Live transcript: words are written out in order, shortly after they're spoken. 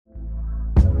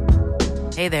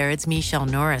Hey there, it's Michelle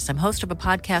Norris. I'm host of a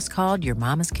podcast called Your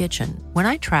Mama's Kitchen. When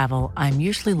I travel, I'm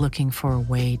usually looking for a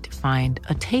way to find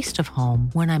a taste of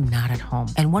home when I'm not at home.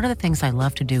 And one of the things I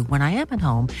love to do when I am at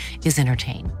home is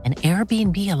entertain. And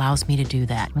Airbnb allows me to do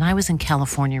that. When I was in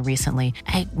California recently,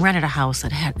 I rented a house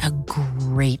that had a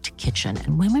great kitchen.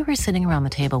 And when we were sitting around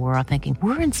the table, we were all thinking,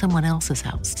 we're in someone else's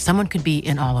house. Someone could be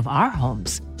in all of our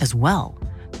homes as well.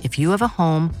 If you have a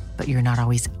home, but you're not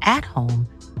always at home,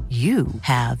 you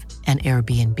have an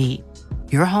Airbnb.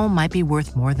 Your home might be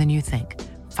worth more than you think.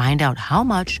 Find out how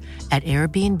much at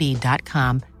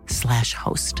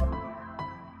airbnb.com/host.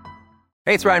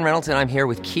 Hey, it's Ryan Reynolds, and I'm here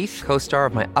with Keith, co-star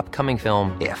of my upcoming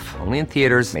film, If, only in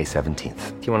theaters May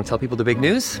 17th. Do you want to tell people the big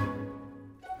news?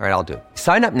 All right, I'll do it.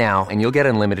 Sign up now and you'll get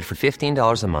unlimited for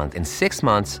 $15 a month and 6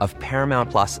 months of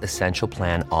Paramount Plus Essential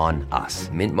Plan on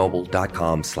us.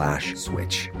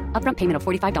 MintMobile.com/switch. Upfront payment of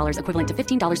 $45 equivalent to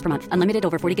 $15 per month. Unlimited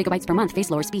over 40 gigabytes per month.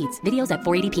 Face lower speeds. Videos at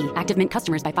 480p. Active Mint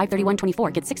customers by 531.24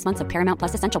 get 6 months of Paramount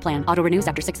Plus Essential Plan. Auto renews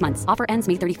after 6 months. Offer ends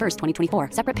May 31st, 2024.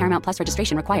 Separate Paramount Plus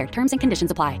registration required. Terms and conditions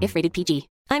apply if rated PG.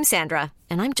 I'm Sandra,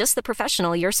 and I'm just the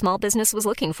professional your small business was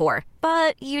looking for.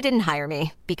 But you didn't hire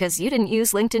me because you didn't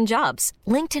use LinkedIn Jobs.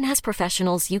 LinkedIn has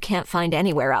professionals you can't find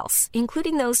anywhere else,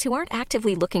 including those who aren't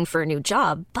actively looking for a new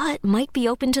job, but might be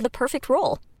open to the perfect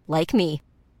role, like me.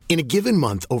 In a given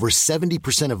month, over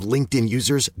 70% of LinkedIn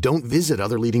users don't visit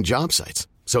other leading job sites.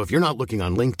 So if you're not looking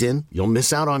on LinkedIn, you'll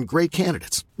miss out on great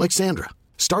candidates like Sandra.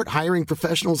 Start hiring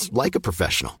professionals like a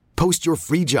professional. Post your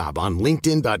free job on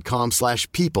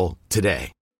linkedin.com/people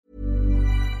today.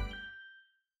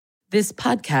 This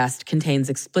podcast contains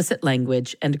explicit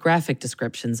language and graphic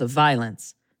descriptions of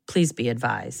violence. Please be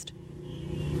advised.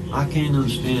 I can't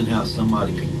understand how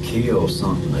somebody could kill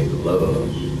something they love.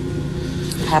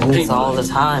 It happens all the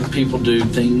time. People do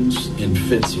things in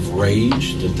fits of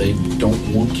rage that they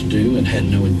don't want to do and had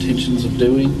no intentions of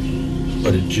doing,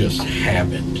 but it just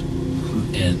happened.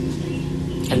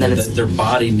 And then their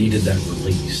body needed that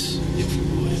release, if you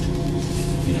would.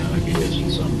 You know, I guess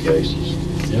in some cases.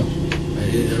 Yep.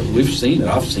 We've seen it.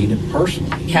 I've seen it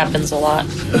personally. It happens a lot.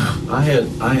 I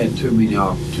had too many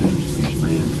opportunities for this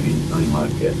man for anything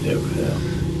like that to ever happen.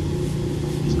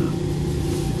 You know,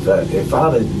 if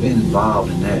I'd have been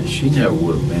involved in that, she never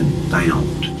would have been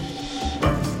found.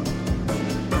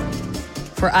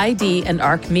 For ID and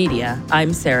ARC Media,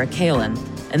 I'm Sarah Kalin,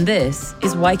 and this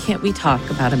is Why Can't We Talk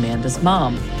About Amanda's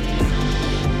Mom?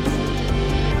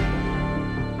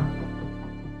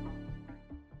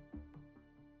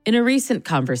 In a recent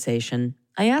conversation,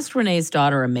 I asked Renee's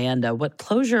daughter Amanda what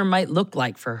closure might look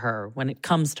like for her when it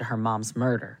comes to her mom's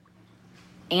murder.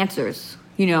 Answers,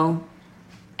 you know,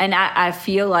 and I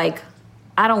feel like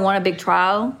I don't want a big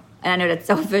trial, and I know that's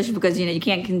selfish because, you know, you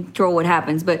can't control what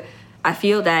happens, but I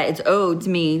feel that it's owed to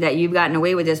me that you've gotten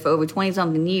away with this for over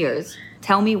 20-something years.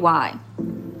 Tell me why.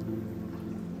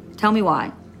 Tell me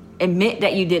why. Admit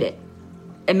that you did it.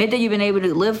 Admit that you've been able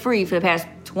to live free for the past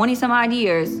 20-some-odd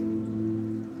years.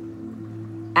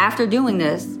 After doing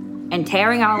this and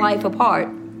tearing our life apart,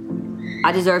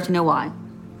 I deserve to know why.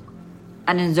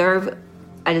 I deserve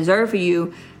for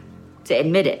you to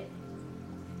admit it.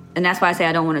 And that's why I say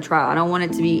I don't want a trial. I don't want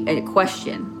it to be a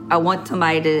question. I want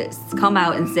somebody to come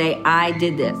out and say, I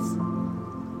did this.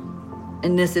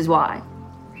 And this is why.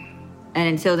 And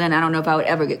until then, I don't know if I would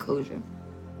ever get closure.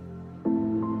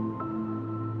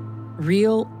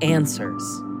 Real answers.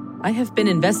 I have been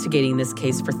investigating this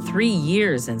case for 3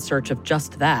 years in search of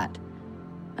just that.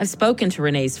 I've spoken to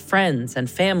Renee's friends and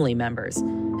family members,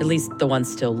 at least the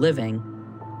ones still living.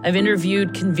 I've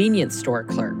interviewed convenience store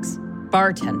clerks,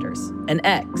 bartenders, an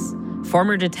ex,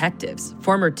 former detectives,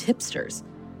 former tipsters.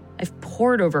 I've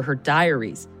pored over her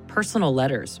diaries, personal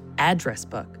letters, address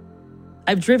book.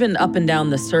 I've driven up and down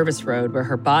the service road where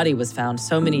her body was found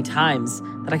so many times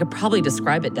that I could probably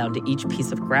describe it down to each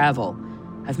piece of gravel.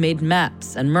 I've made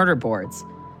maps and murder boards.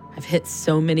 I've hit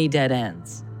so many dead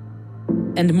ends.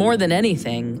 And more than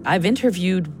anything, I've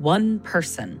interviewed one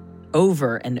person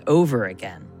over and over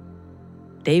again.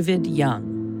 David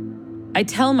Young. I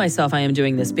tell myself I am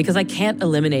doing this because I can't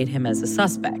eliminate him as a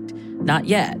suspect. Not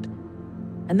yet.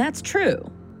 And that's true.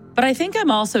 But I think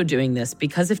I'm also doing this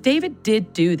because if David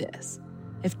did do this,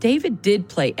 if David did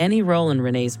play any role in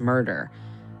Renee's murder,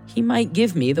 he might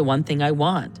give me the one thing I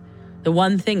want. The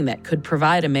one thing that could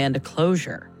provide Amanda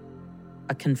closure,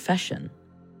 a confession.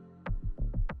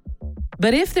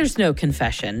 But if there's no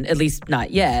confession, at least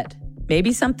not yet,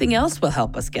 maybe something else will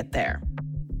help us get there.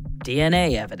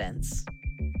 DNA evidence.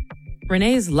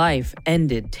 Renee's life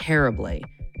ended terribly,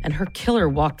 and her killer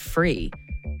walked free.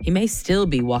 He may still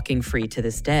be walking free to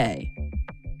this day.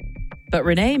 But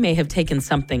Renee may have taken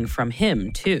something from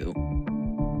him, too.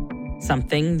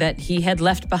 something that he had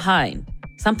left behind,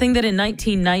 something that in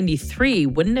 1993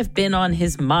 wouldn't have been on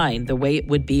his mind the way it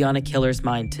would be on a killer's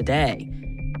mind today.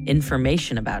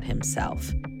 Information about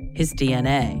himself, his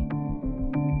DNA.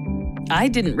 I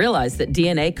didn't realize that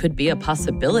DNA could be a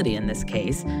possibility in this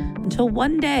case until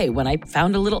one day when I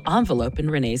found a little envelope in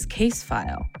Renee's case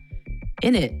file.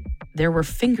 In it, there were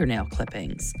fingernail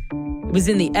clippings. It was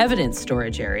in the evidence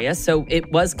storage area, so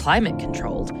it was climate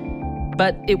controlled,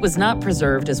 but it was not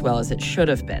preserved as well as it should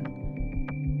have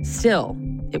been. Still,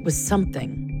 it was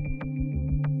something.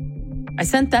 I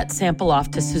sent that sample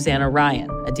off to Susanna Ryan,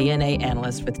 a DNA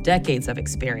analyst with decades of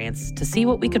experience, to see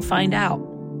what we could find out.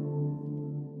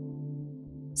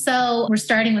 So we're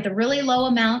starting with a really low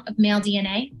amount of male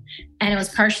DNA, and it was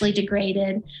partially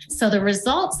degraded. So the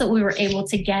results that we were able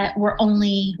to get were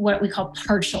only what we call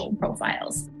partial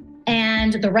profiles.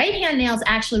 And the right-hand males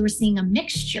actually were seeing a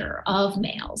mixture of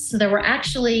males. So there were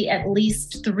actually at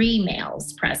least 3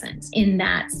 males present in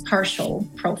that partial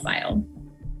profile.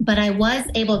 But I was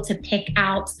able to pick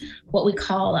out what we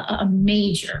call a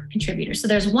major contributor. So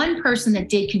there's one person that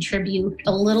did contribute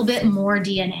a little bit more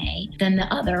DNA than the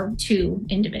other 2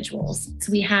 individuals.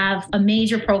 So we have a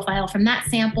major profile from that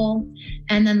sample.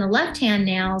 And then the left-hand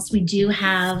nails, we do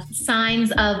have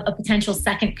signs of a potential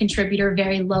second contributor,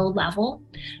 very low level.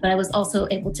 But I was also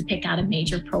able to pick out a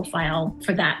major profile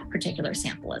for that particular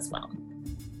sample as well.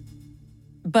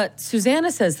 But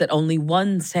Susanna says that only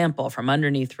one sample from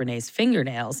underneath Renee's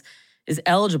fingernails is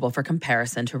eligible for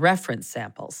comparison to reference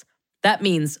samples. That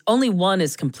means only one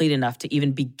is complete enough to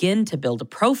even begin to build a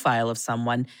profile of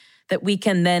someone that we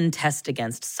can then test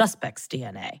against suspects'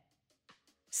 DNA.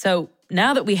 So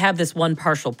now that we have this one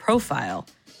partial profile,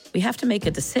 we have to make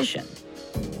a decision.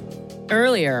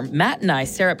 Earlier, Matt and I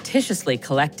surreptitiously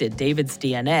collected David's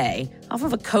DNA off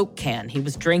of a Coke can he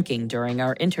was drinking during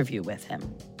our interview with him.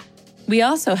 We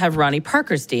also have Ronnie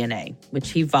Parker's DNA,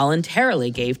 which he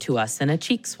voluntarily gave to us in a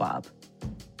cheek swab.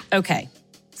 Okay,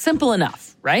 simple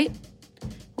enough, right?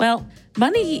 Well,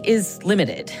 money is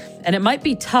limited, and it might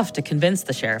be tough to convince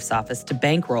the sheriff's office to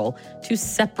bankroll 2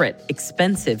 separate,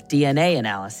 expensive DNA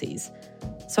analyses.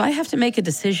 So I have to make a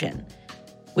decision.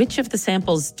 Which of the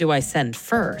samples do I send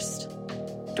first?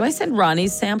 Do I send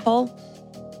Ronnie's sample,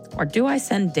 or do I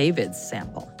send David's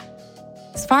sample?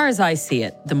 As far as I see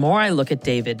it, the more I look at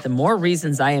David, the more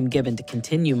reasons I am given to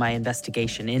continue my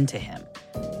investigation into him.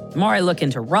 The more I look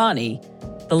into Ronnie,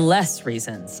 the less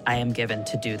reasons I am given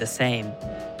to do the same.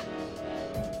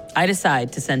 I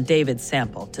decide to send David's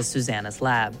sample to Susanna's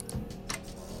lab.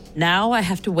 Now I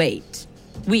have to wait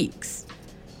weeks.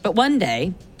 But one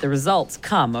day, the results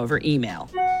come over email,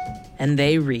 and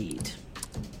they read,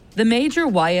 "The major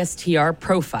YSTR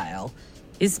profile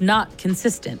is not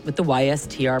consistent with the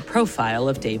YSTR profile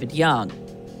of David Young.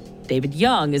 David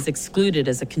Young is excluded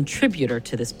as a contributor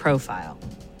to this profile.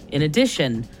 In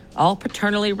addition, all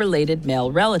paternally related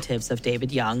male relatives of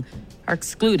David Young are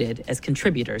excluded as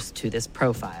contributors to this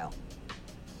profile."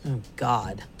 Oh,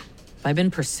 God. Have I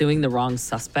been pursuing the wrong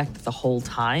suspect the whole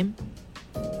time?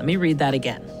 Let me read that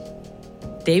again.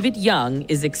 David Young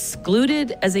is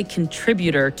excluded as a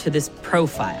contributor to this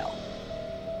profile.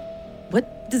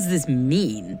 What does this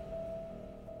mean?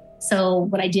 So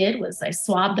what I did was I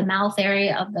swabbed the mouth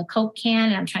area of the Coke can,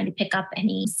 and I'm trying to pick up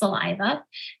any saliva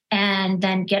and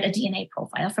then get a DNA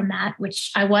profile from that,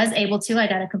 which I was able to. I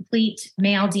got a complete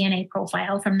male DNA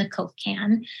profile from the Coke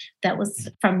can that was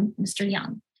from Mr.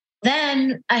 Young.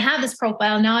 Then I have this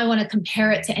profile. Now I want to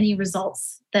compare it to any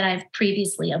results that I've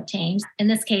previously obtained. In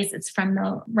this case, it's from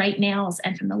the right nails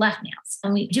and from the left nails.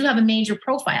 And we do have a major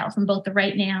profile from both the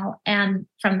right nail and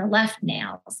from the left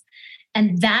nails.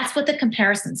 And that's what the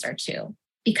comparisons are to,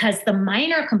 because the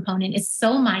minor component is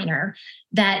so minor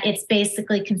that it's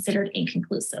basically considered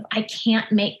inconclusive. I can't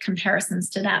make comparisons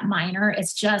to that minor.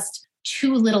 It's just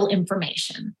too little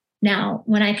information. Now,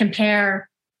 when I compare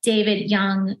David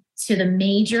Young to the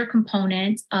major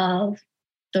component of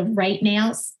the right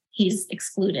nails, he's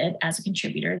excluded as a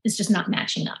contributor. It's just not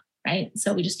matching up, right?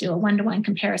 So we just do a 1-to-1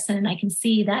 comparison, and I can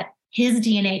see that his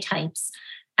DNA types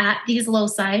at these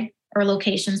loci or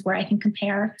locations where I can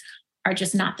compare are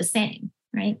just not the same,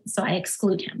 right? So I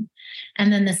exclude him.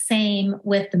 And then the same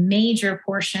with the major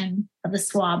portion of the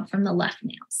swab from the left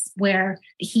nails, where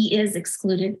he is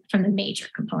excluded from the major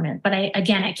component. But I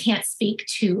can't speak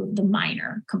to the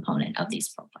minor component of these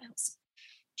profiles.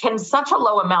 Can such a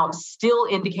low amount still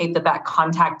indicate that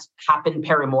contact happened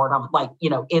perimortem,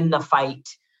 in the fight,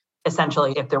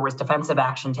 essentially, if there was defensive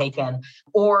action taken?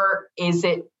 Or is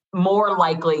it more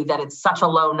likely that it's such a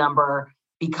low number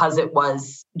because it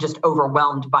was just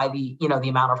overwhelmed by the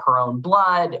amount of her own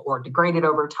blood or degraded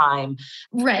over time.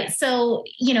 Right. So,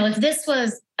 if this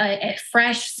was a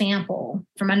fresh sample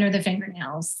from under the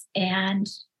fingernails and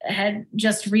had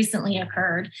just recently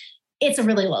occurred, it's a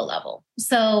really low level.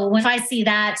 So if I see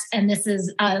that, and this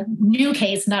is a new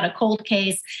case, not a cold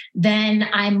case, then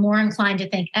I'm more inclined to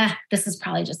think, this is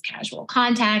probably just casual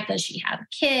contact. Does she have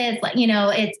kids?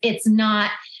 It's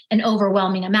not an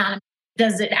overwhelming amount.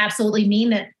 Does it absolutely mean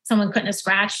that someone couldn't have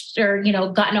scratched or,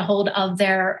 gotten a hold of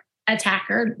their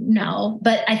attacker? No.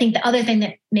 But I think the other thing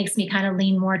that makes me kind of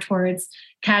lean more towards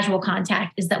casual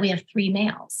contact is that we have 3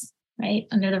 nails, right,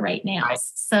 under the right nails. Right.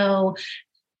 So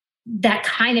that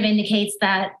kind of indicates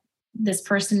that this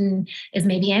person is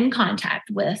maybe in contact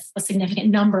with a significant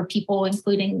number of people,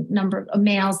 including number of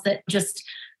males, that just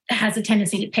has a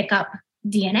tendency to pick up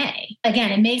DNA.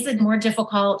 Again, it makes it more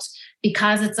difficult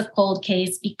because it's a cold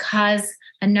case, because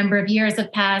a number of years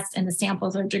have passed and the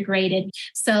samples are degraded.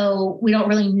 So we don't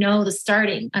really know the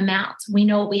starting amount. We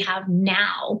know what we have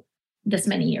now, this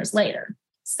many years later.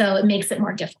 So it makes it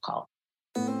more difficult.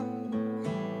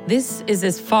 This is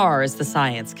as far as the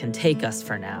science can take us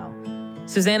for now.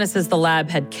 Susanna says the lab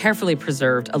had carefully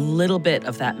preserved a little bit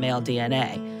of that male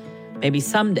DNA. Maybe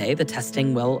someday the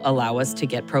testing will allow us to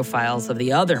get profiles of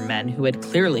the other men who had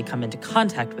clearly come into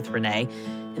contact with Renee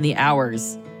in the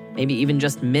hours, maybe even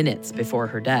just minutes before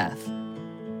her death.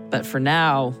 But for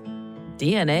now,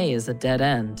 DNA is a dead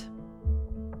end.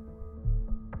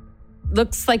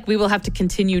 Looks like we will have to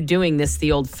continue doing this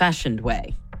the old-fashioned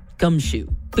way. Gumshoe,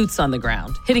 boots on the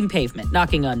ground, hitting pavement,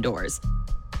 knocking on doors.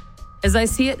 As I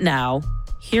see it now,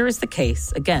 here is the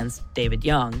case against David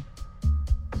Young.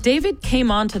 David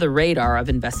came onto the radar of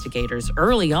investigators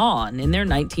early on in their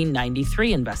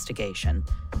 1993 investigation.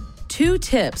 2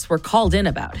 tips were called in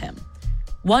about him.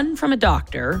 One from a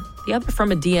doctor, the other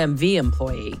from a DMV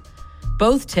employee.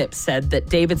 Both tips said that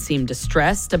David seemed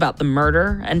distressed about the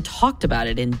murder and talked about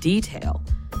it in detail.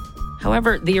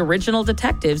 However, the original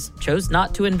detectives chose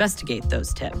not to investigate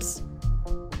those tips.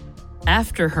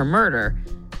 After her murder,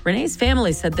 Renee's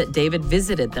family said that David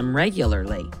visited them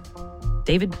regularly.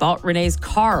 David bought Renee's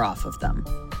car off of them.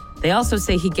 They also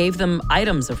say he gave them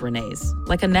items of Renee's,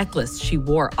 like a necklace she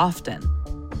wore often.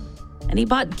 And he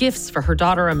bought gifts for her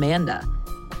daughter Amanda,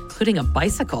 including a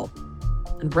bicycle,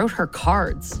 and wrote her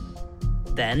cards.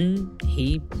 Then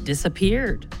he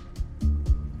disappeared.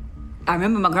 I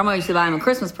remember my grandma used to buy him a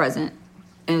Christmas present,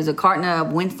 and it was a carton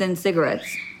of Winston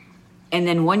cigarettes. And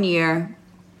then one year,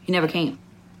 he never came.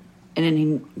 And then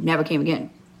he never came again.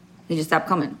 He just stopped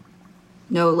coming.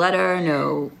 No letter,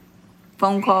 no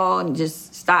phone call, and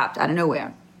just stopped out of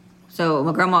nowhere. So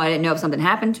my grandma, I didn't know if something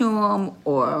happened to him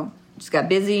or just got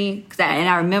busy. And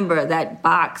I remember that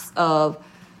box of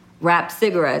wrapped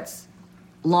cigarettes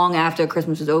long after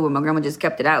Christmas was over. My grandma just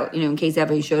kept it out, in case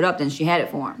ever he showed up, then she had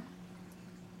it for him.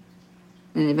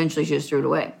 And eventually she just threw it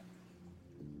away.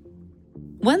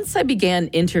 Once I began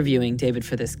interviewing David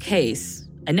for this case,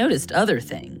 I noticed other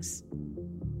things.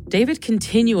 David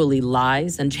continually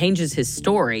lies and changes his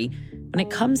story when it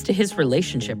comes to his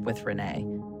relationship with Renee.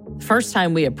 The first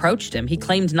time we approached him, he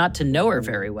claimed not to know her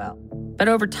very well. But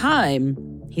over time,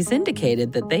 he's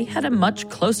indicated that they had a much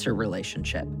closer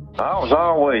relationship. I was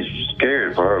always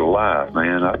scared for her life,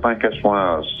 man. I think that's why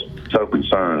I was so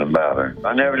concerned about her.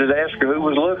 I never did ask her who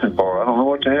was looking for her. I don't know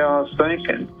what the hell I was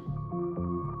thinking.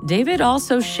 David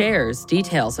also shares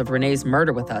details of Renee's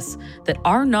murder with us that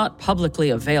are not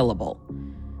publicly available.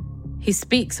 He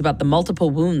speaks about the multiple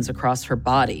wounds across her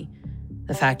body,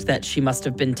 the fact that she must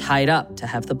have been tied up to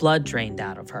have the blood drained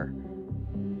out of her.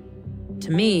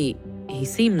 To me, he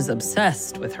seems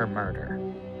obsessed with her murder.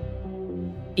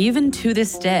 Even to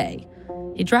this day,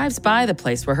 he drives by the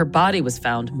place where her body was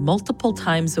found multiple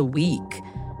times a week,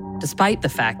 despite the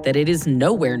fact that it is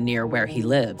nowhere near where he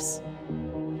lives.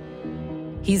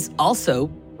 He's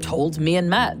also told me and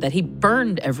Matt that he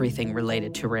burned everything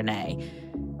related to Renee,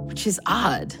 which is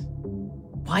odd.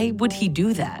 Why would he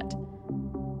do that?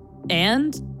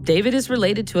 And David is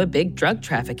related to a big drug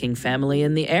trafficking family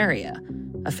in the area,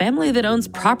 a family that owns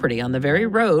property on the very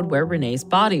road where Renee's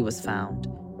body was found.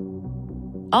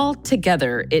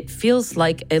 Altogether, it feels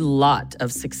like a lot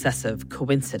of successive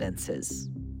coincidences.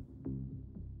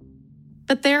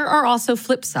 But there are also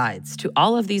flip sides to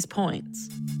all of these points.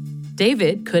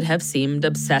 David could have seemed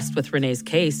obsessed with Renee's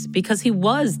case because he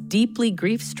was deeply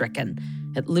grief-stricken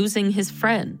at losing his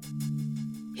friend.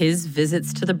 His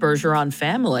visits to the Bergeron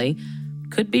family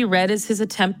could be read as his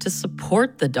attempt to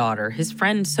support the daughter his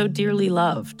friend so dearly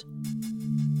loved.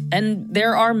 And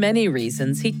there are many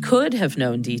reasons he could have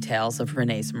known details of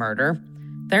Renee's murder.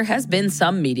 There has been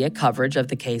some media coverage of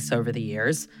the case over the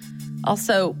years.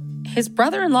 Also, his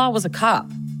brother-in-law was a cop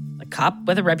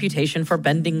with a reputation for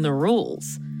bending the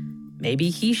rules. Maybe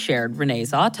he shared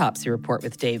Renee's autopsy report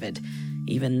with David,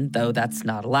 even though that's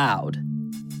not allowed.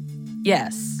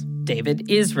 Yes,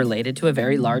 David is related to a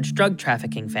very large drug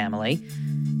trafficking family,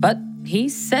 but he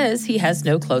says he has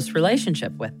no close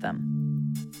relationship with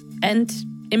them. And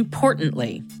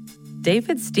importantly,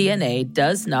 David's DNA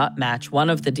does not match one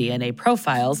of the DNA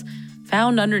profiles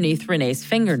found underneath Renee's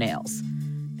fingernails,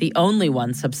 the only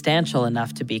one substantial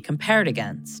enough to be compared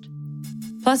against.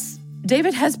 Plus,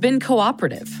 David has been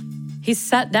cooperative. He's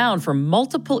sat down for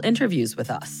multiple interviews with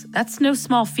us. That's no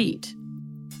small feat.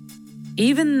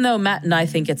 Even though Matt and I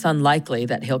think it's unlikely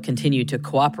that he'll continue to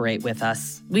cooperate with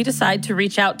us, we decide to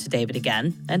reach out to David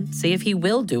again and see if he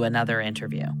will do another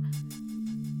interview.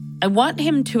 I want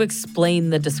him to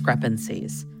explain the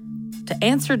discrepancies, to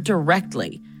answer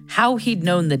directly how he'd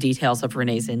known the details of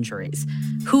Renee's injuries,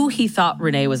 who he thought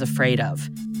Renee was afraid of,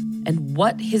 and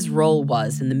what his role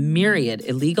was in the myriad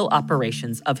illegal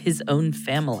operations of his own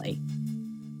family.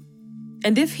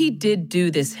 And if he did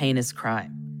do this heinous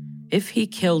crime, if he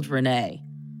killed Renee,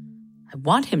 I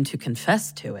want him to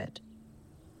confess to it.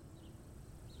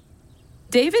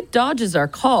 David dodges our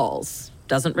calls,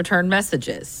 doesn't return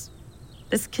messages.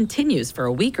 This continues for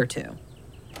a week or two.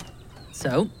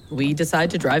 So we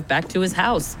decide to drive back to his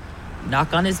house,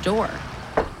 knock on his door.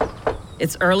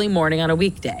 It's early morning on a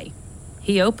weekday.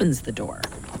 He opens the door.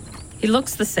 He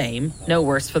looks the same, no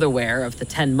worse for the wear of the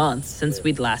 10 months since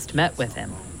we'd last met with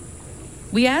him.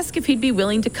 We ask if he'd be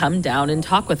willing to come down and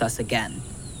talk with us again.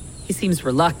 He seems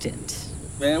reluctant.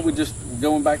 Man, we're just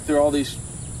going back through all these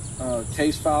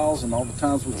case files and all the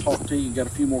times we've talked to you. Got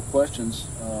a few more questions.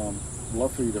 I'd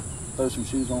love for you to throw some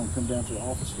shoes on and come down to the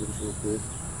office with us real quick.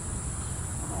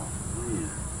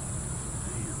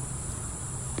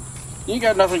 You ain't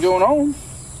got nothing going on.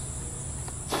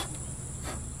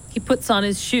 He puts on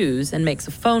his shoes and makes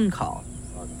a phone call.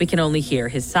 We can only hear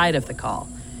his side of the call.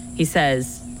 He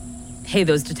says, "Hey,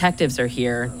 those detectives are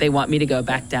here. They want me to go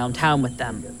back downtown with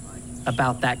them.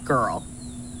 About that girl.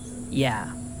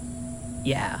 Yeah.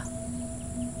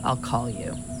 I'll call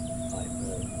you."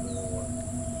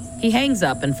 He hangs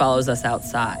up and follows us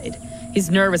outside. He's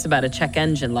nervous about a check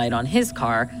engine light on his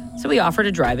car, so we offer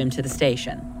to drive him to the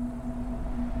station.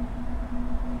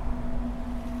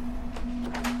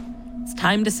 It's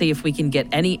time to see if we can get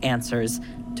any answers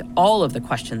to all of the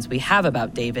questions we have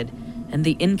about David and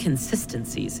the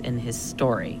inconsistencies in his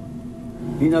story.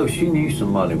 You know, she knew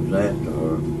somebody was after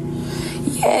her.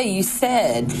 Yeah, you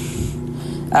said.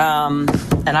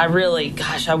 And I really,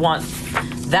 I want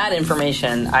that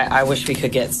information. I wish we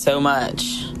could get so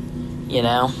much, you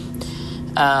know.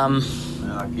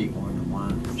 I keep wondering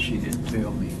why she didn't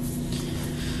tell me.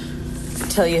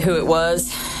 Tell you who it was?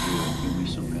 Give me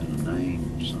some kind of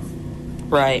name or something.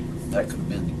 Right. That could have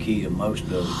been the key to most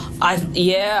of it. I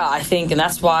think, and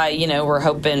that's why, we're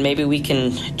hoping maybe we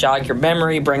can jog your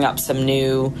memory, bring up some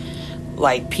new,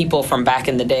 people from back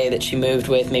in the day that she moved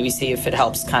with, maybe see if it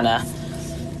helps kind of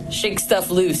shake stuff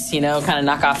loose, kind of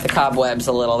knock off the cobwebs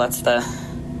a little. That's the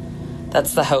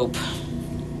hope.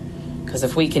 Because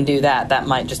if we can do that, that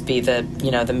might just be the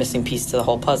missing piece to the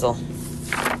whole puzzle.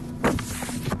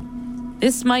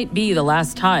 This might be the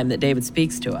last time that David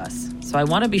speaks to us, so I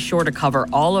want to be sure to cover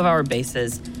all of our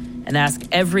bases and ask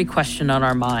every question on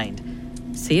our mind.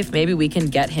 See if maybe we can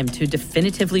get him to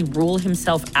definitively rule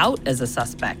himself out as a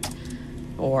suspect,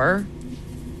 or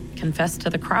confess to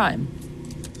the crime.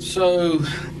 So,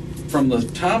 from the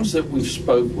times that we've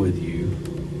spoke with you,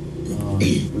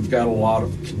 we've got a lot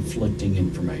of conflicting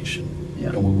information,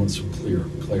 and we want some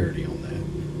clarity on that.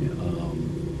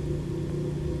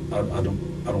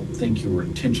 I don't think you were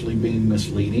intentionally being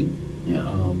misleading.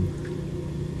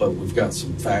 But we've got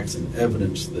some facts and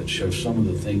evidence that show some of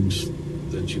the things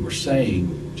that you were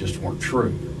saying just weren't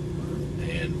true.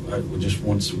 And we just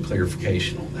want some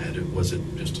clarification on that. Was it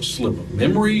just a slip of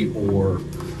memory, or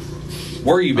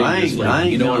were you being misleading? I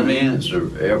ain't you know what I mean?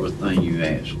 Answer everything you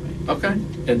ask me. Okay.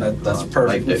 And that's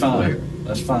perfectly fine. Clear.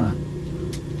 That's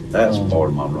fine. That's part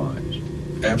of my rights.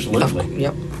 Absolutely.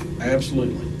 Yep.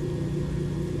 Absolutely.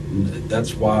 And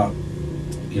that's why,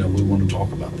 we want to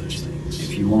talk about those things.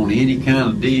 If you want any kind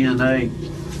of DNA,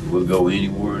 we'll go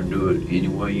anywhere and do it any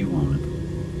way you want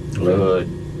it. Blood,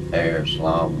 hair,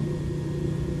 slob.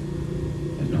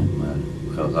 It don't matter.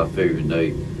 Because I figured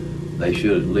they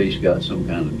should at least got some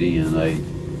kind of DNA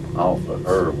off of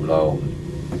her with all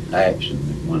the action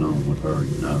that went on with her,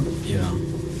 Yeah.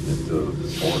 That the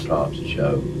autopsy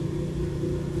showed.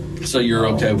 So you're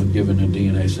okay with giving a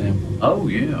DNA sample? Oh,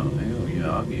 yeah. Hell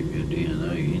yeah. I'll give you a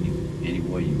DNA anywhere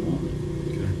way you want it.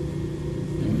 Okay.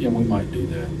 Yeah, we might do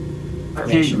that. I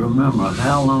can't remember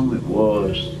how long it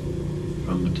was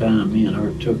from the time me and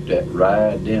her took that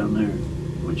ride down there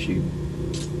when she,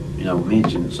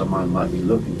 mentioned that somebody might be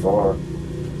looking for her.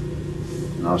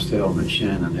 And I was telling her that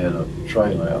Shannon had a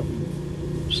trailer out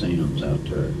in Sims out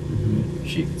there. Mm-hmm.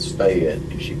 She could stay at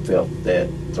if she felt that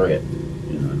threat.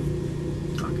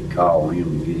 I could call him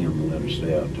and get him to let her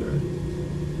stay out there.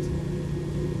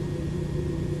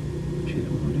 She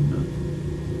didn't want to do nothing.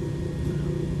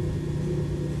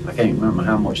 I can't remember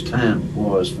how much time it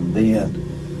was from then.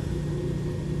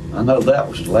 I know that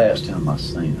was the last time I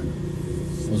seen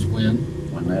her. Was when?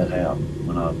 When that happened.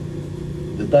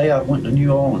 The day I went to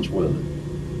New Orleans with her.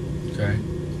 Okay.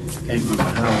 I can't remember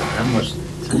how much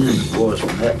time it was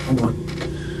from that point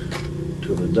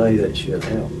to the day that shit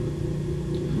happened.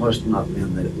 It must not have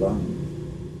been that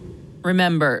long.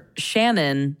 Remember,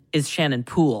 Shannon is Shannon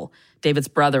Poole, David's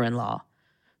brother-in-law.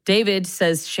 David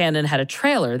says Shannon had a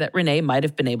trailer that Renee might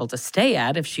have been able to stay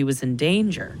at if she was in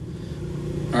danger.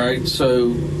 All right,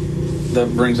 so that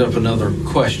brings up another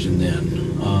question then,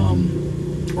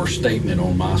 or statement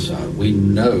on my side. We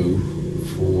know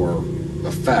for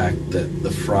a fact that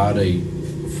the Friday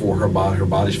before her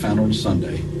body's found on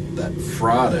Sunday, that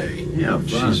Friday,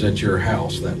 she's at your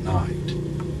house that night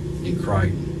in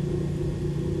Crichton.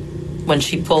 When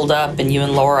she pulled up and you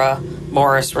and Laura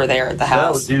Morris were there at the house.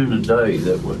 That was during the day,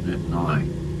 that wasn't at night.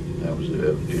 That was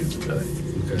during the day.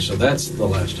 Okay, so that's the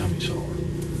last time you saw her.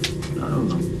 I don't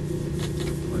know.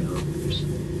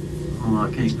 Well,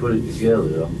 I can't put it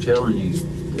together. I'm telling you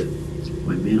that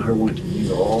when me and her went to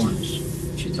New Orleans,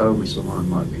 she told me someone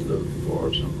might be looking for her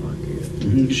or something like that.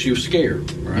 Mm-hmm. She was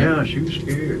scared, right? Yeah, she was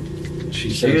scared. She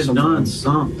had done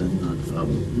something.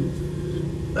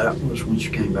 That was when she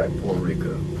came back to Puerto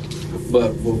Rico.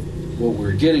 But what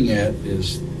we're getting at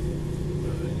is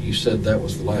you said that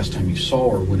was the last time you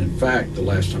saw her, when in fact the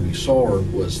last time you saw her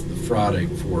was the Friday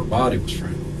before her body was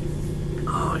found.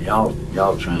 Oh,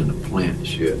 y'all trying to plant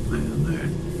shit, man, there.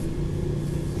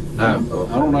 I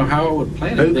don't know how I would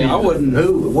plant it. I wouldn't.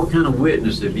 What kind of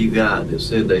witness have you got that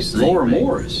said they seen Laura me?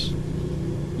 Morris.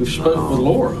 We've spoken with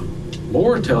Laura.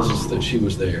 Laura tells us that she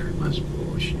was there. That's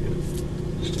bullshit.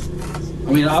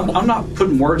 I mean, I'm not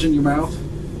putting words in your mouth.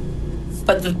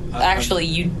 But actually,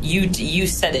 you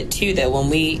said it too, though.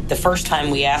 When the first time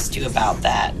we asked you about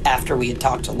that, after we had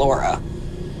talked to Laura,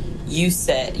 you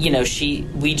said,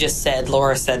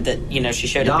 Laura said that, she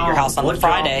showed up at your house on the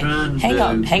Friday.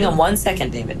 Hang on 1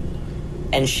 second, David.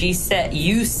 And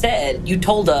you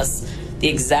told us the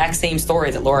exact same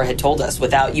story that Laura had told us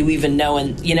without you even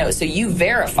knowing, so you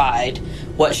verified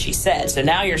what she said. So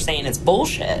now you're saying it's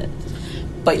bullshit,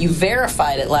 but you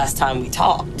verified it last time we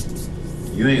talked.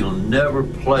 You ain't gonna never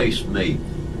place me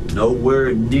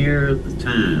nowhere near the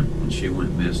time when she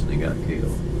went missing and got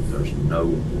killed. There's no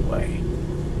way.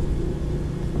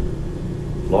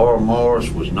 Laura Morris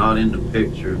was not in the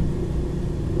picture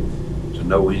to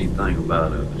know anything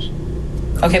about us.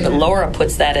 Okay, but Laura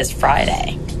puts that as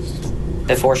Friday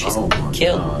before she's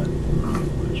killed. God.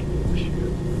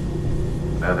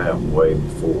 That happened way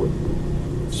before.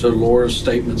 So Laura's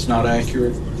statement's not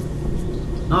accurate?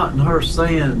 Not in her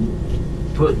saying,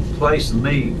 placing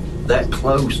me that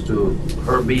close to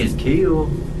her being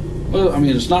killed. Well, I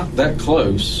mean, it's not that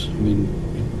close. I mean,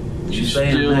 you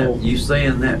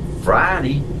saying that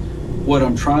Friday. What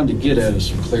I'm trying to get at is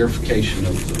some clarification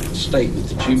of the statement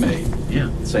that you made. Yeah.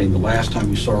 Saying the last time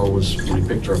you saw her was when you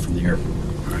picked her up from the airport,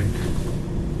 right?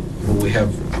 Well, we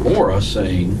have Laura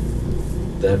saying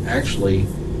that actually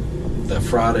the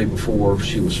Friday before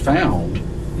she was found.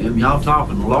 Y'all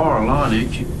talking to Laura a lot,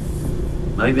 ain't you?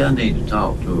 Maybe I need to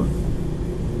talk to her.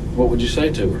 What would you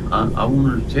say to her? I want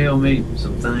her to tell me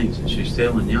some things that she's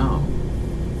telling y'all.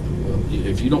 Well,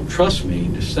 if you don't trust me,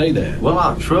 just say that. Well,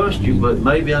 I trust you, but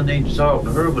maybe I need to talk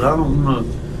to her. But I don't know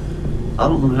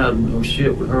how to know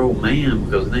shit with her old man,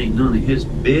 because it ain't none of his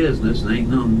business. It ain't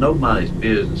none of nobody's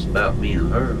business about me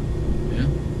and her. Yeah,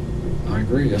 I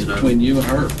agree. That's between you and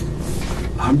her.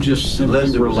 I'm just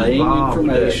simply relaying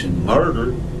information.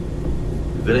 Murder.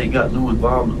 If it ain't got no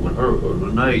involvement with her or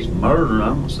Renee's murder, I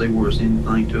don't see where there's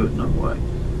anything to it no way.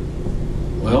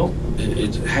 Well,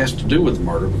 it has to do with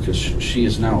murder, because she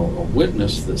is now a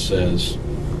witness that says,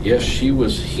 yes, she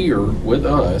was here with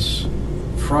us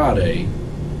Friday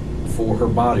before her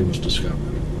body was discovered.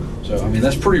 So, I mean,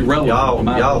 that's pretty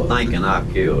relevant. Y'all thinking I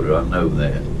killed her, I know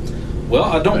that. Well,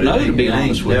 I don't know, to be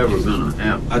honest with you. It's never gonna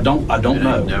happen. I don't know.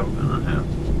 It's never gonna happen.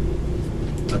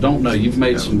 I don't know. You've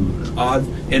made some odd,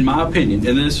 in my opinion,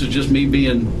 and this is just me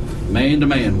being man to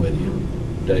man with you,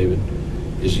 David,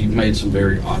 is you've made some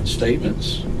very odd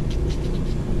statements.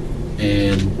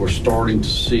 and we're starting to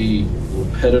see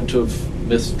repetitive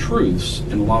mistruths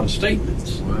in a lot of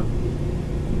statements. Well,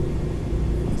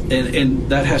 and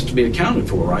that has to be accounted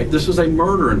for, right? This is a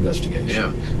murder investigation.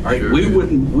 Yeah, right? sure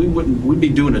We'd be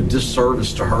doing a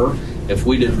disservice to her if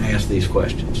we didn't ask these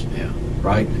questions. Yeah.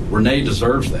 Right? Renee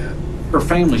deserves that. Her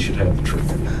family should have the truth.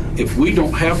 If we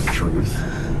don't have the truth,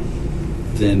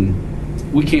 then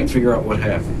we can't figure out what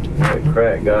happened. That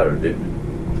crack got her, didn't it?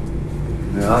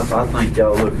 Yeah, I think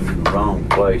y'all looking in the wrong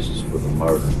places for the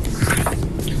murder.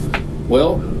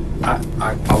 Well, I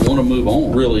want to move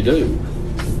on, really do.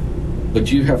 But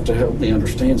you have to help me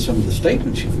understand some of the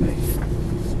statements you've made.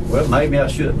 Well, maybe I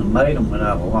shouldn't have made them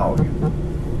without a lawyer.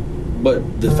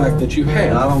 But the fact that you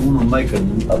have... I don't want to make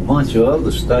a bunch of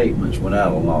other statements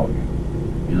without a lawyer.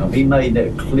 You know, he made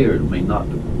that clear to me not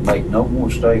to make no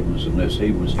more statements unless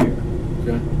he was here.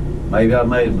 Okay. Maybe I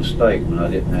made a mistake when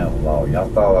I didn't have a lawyer. I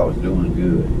thought I was doing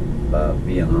good by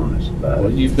being honest about it.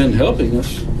 Well, you've been helping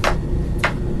us.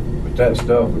 But that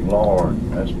stuff with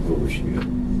Lauren, that's bullshit.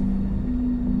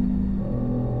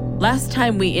 Last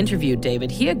time we interviewed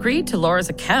David, he agreed to Laura's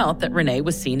account that Renee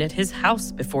was seen at his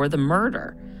house before the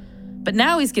murder. But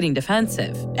now he's getting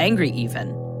defensive, angry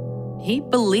even. He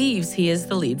believes he is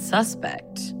the lead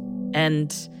suspect.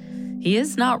 And he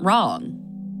is not wrong.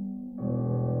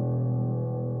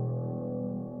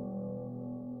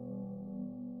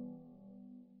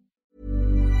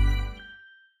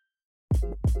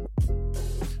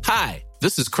 Hi,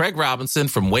 this is Craig Robinson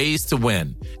from Ways to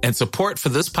Win, and support for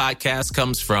this podcast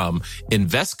comes from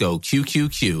Invesco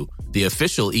QQQ, the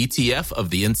official ETF of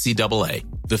the NCAA.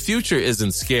 The future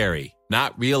isn't scary.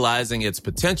 Not realizing its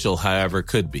potential, however,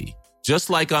 could be. Just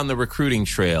like on the recruiting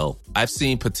trail, I've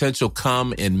seen potential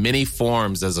come in many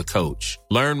forms as a coach.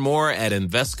 Learn more at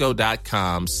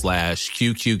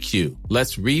Invesco.com/QQQ.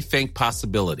 Let's rethink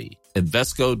possibility.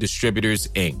 Invesco Distributors,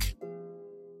 Inc.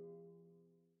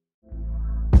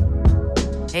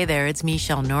 Hey there, it's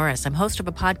Michelle Norris. I'm host of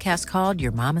a podcast called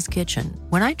Your Mama's Kitchen.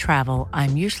 When I travel,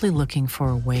 I'm usually looking for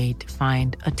a way to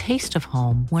find a taste of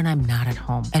home when I'm not at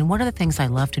home. And one of the things I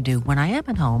love to do when I am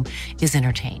at home is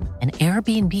entertain. And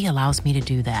Airbnb allows me to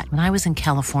do that. When I was in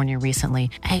California recently,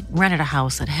 I rented a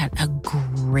house that had a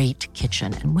great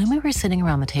kitchen. And when we were sitting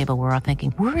around the table, we were all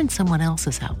thinking, we're in someone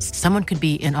else's house. Someone could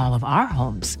be in all of our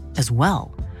homes as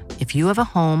well. If you have a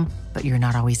home, but you're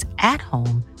not always at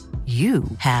home, you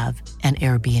have an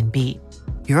Airbnb.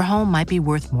 Your home might be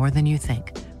worth more than you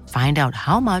think. Find out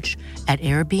how much at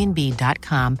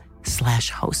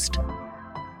airbnb.com/host.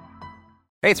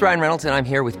 Hey, it's Ryan Reynolds, and I'm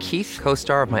here with Keith,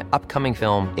 co-star of my upcoming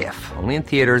film, If, only in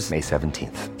theaters May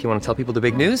 17th. Do you want to tell people the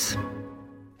big news?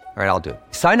 All right, I'll do it.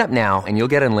 Sign up now and you'll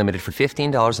get unlimited for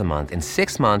 $15 a month and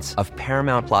 6 months of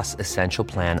Paramount Plus Essential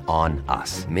Plan on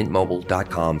us.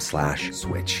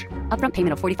 MintMobile.com/switch. Upfront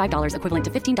payment of $45 equivalent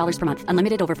to $15 per month.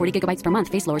 Unlimited over 40 gigabytes per month.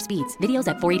 Face lower speeds. Videos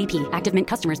at 480p. Active Mint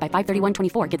customers by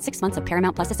 531.24 get 6 months of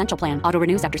Paramount Plus Essential Plan. Auto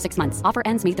renews after 6 months. Offer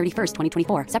ends May 31st,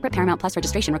 2024. Separate Paramount Plus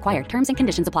registration required. Terms and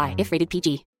conditions apply if rated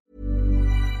PG.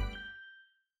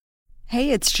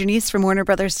 Hey, it's Janice from Warner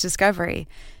Brothers Discovery.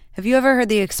 Have you ever heard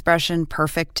the expression,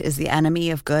 perfect is the enemy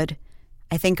of good?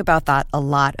 I think about that a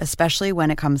lot, especially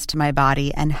when it comes to my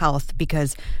body and health,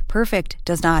 because perfect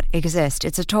does not exist.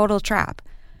 It's a total trap.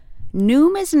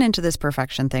 Noom isn't into this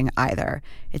perfection thing either.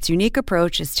 Its unique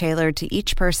approach is tailored to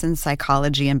each person's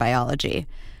psychology and biology.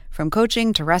 From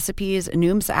coaching to recipes,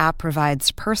 Noom's app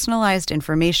provides personalized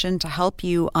information to help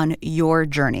you on your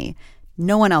journey,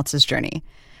 no one else's journey.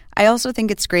 I also think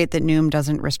it's great that Noom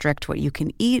doesn't restrict what you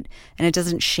can eat, and it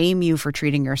doesn't shame you for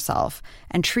treating yourself.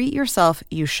 And treat yourself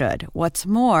you should. What's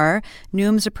more,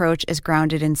 Noom's approach is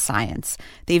grounded in science.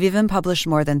 They've even published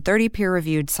more than 30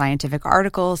 peer-reviewed scientific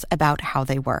articles about how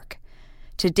they work.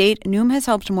 To date, Noom has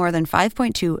helped more than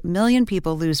 5.2 million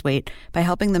people lose weight by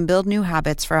helping them build new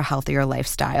habits for a healthier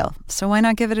lifestyle. So why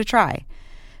not give it a try?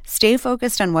 Stay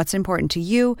focused on what's important to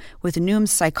you with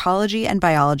Noom's psychology and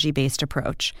biology-based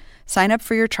approach. Sign up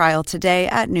for your trial today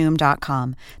at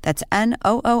Noom.com. That's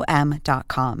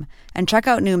Noom.com. And check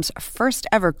out Noom's first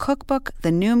ever cookbook,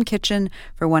 The Noom Kitchen,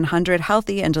 for 100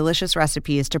 healthy and delicious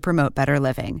recipes to promote better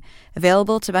living.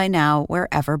 Available to buy now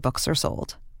wherever books are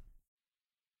sold.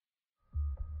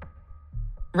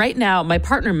 Right now, my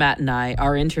partner Matt and I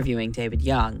are interviewing David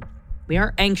Young. We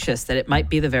are anxious that it might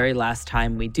be the very last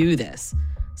time we do this,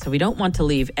 so we don't want to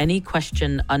leave any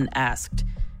question unasked,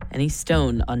 any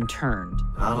stone unturned.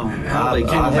 I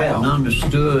hadn't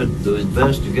understood the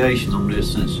investigation on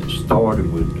this since it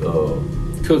started with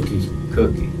Cookie.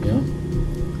 Yeah.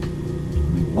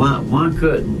 Why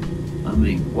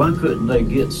couldn't they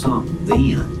get something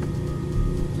then?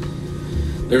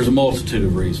 There's a multitude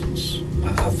of reasons.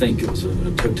 I think it was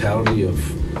a totality of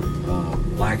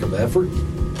lack of effort,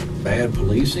 bad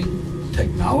policing,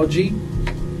 technology,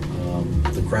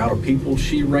 the crowd of people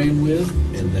she ran with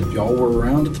and that y'all were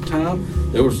around at the time.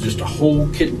 There was just a whole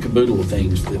kit and caboodle of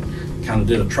things that kind of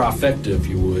did a trifecta, if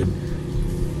you would,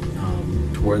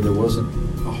 to where there wasn't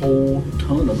a whole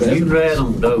ton of evidence. You rat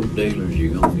on dope dealers,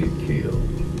 you're going to get killed.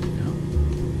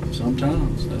 Yeah.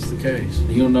 Sometimes that's the case.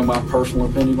 You want to know my personal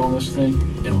opinion on this thing?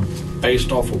 And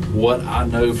based off of what I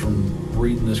know from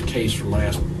reading this case for the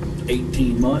last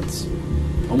 18 months,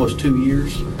 almost 2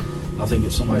 years, I think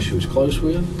it's somebody she was close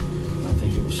with. I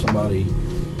think it was somebody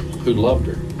who loved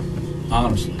her,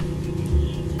 honestly.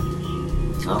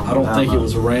 I don't think it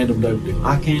was a random dope dealer.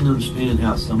 I can't understand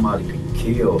how somebody could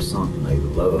kill something they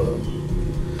love.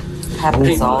 It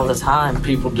happens all the time.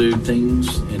 People do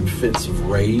things in fits of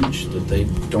rage that they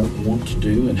don't want to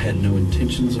do and had no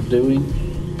intentions of doing,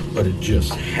 but it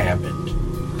just happened.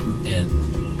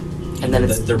 And then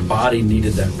their body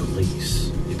needed that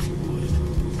release, if you would.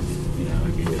 You know, I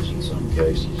guess in some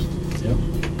cases. Yep.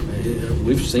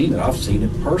 We've seen it. I've seen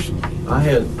it personally. I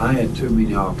had too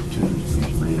many opportunities for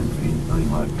this man for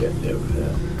anything like that to ever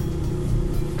happen.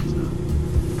 You know,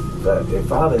 but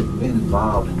if I'd have been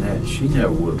involved in that, she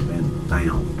never would have been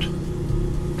found.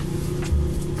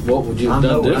 What would you have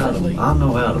done differently? I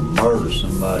know how to murder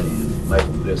somebody and make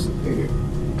them disappear.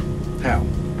 How?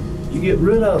 You get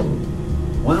rid of them.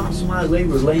 Why don't somebody leave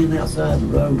her laying outside the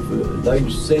road? They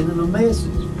were sending a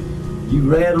message. You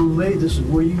rat on me, this is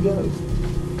where you go.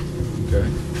 Okay.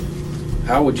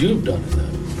 How would you have done it,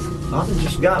 though? I'd have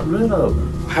just got rid of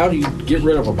her. How do you get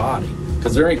rid of a body?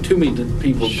 Because there ain't too many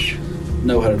people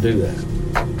know how to do that.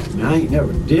 I mean, I ain't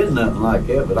never did nothing like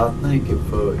that, but I think if,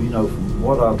 you know, from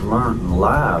what I've learned in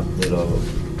life, that,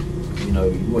 you know,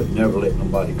 you would never let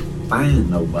nobody find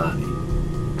nobody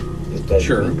if that's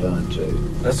been done to.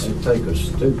 It'd take a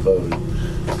stupid.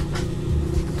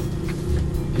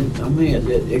 I mean,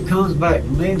 it comes back to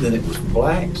me that it was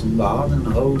blacks involved in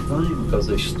the whole thing because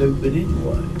they're stupid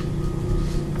anyway.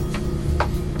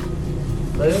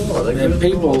 They are. And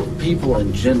people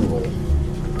in general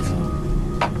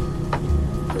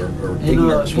are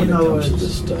ignorant when it comes to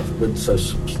this stuff. But so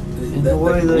that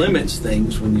limits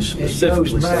things when you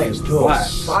specifically say it's black. It goes back to a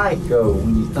psycho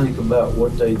when you think about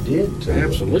what they did to her.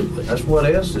 Absolutely. That's what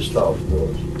Estes thought it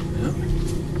was.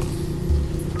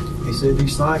 He said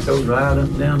these psychos ride up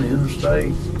and down the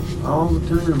interstate all the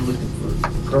time looking for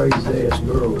crazy-ass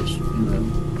girls, you know.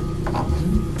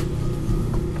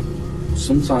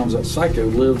 Sometimes that psycho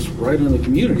lives right in the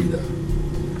community, though.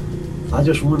 I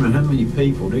just wonder how many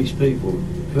people, these people,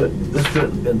 this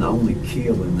couldn't have been the only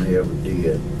killing they ever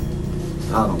did.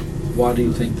 Why do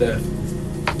you think that?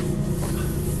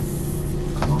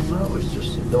 I don't know. It's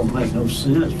just, it don't make no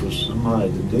sense for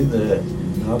somebody to do that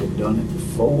and not have done it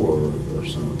before or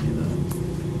something, you know.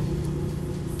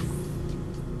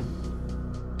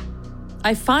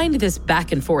 I find this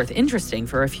back and forth interesting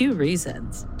for a few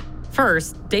reasons.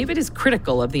 First, David is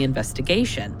critical of the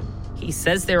investigation. He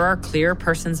says there are clear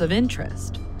persons of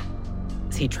interest.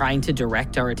 Is he trying to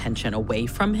direct our attention away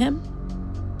from him?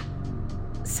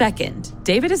 Second,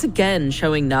 David is again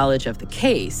showing knowledge of the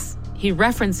case. He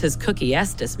references Cookie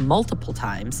Estes multiple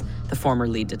times, the former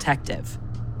lead detective.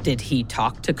 Did he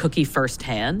talk to Cookie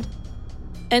firsthand?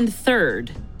 And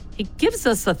third, he gives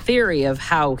us a theory of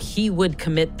how he would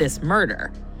commit this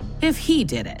murder if he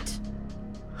did it.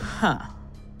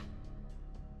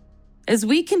 As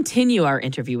we continue our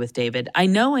interview with David, I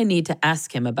know I need to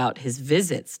ask him about his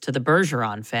visits to the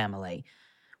Bergeron family.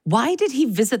 Why did he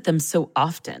visit them so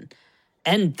often?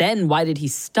 And then why did he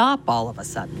stop all of a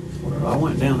sudden? Well, I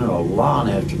went down there a lot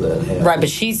after that happened. Right, but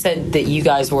she said that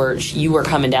you were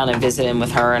coming down and visiting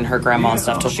with her and her grandma and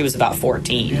stuff till she was about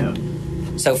 14. Yeah.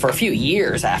 So for a few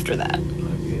years after that. I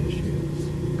guess,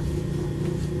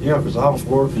 yeah, because I was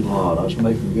working a lot. I was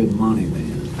making good money then.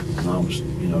 And I was,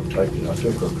 you know, I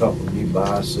took her a couple of new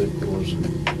bicycles and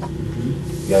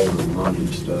gave her money and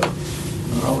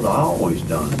stuff. I would have always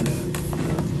done that. You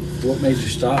know? What made you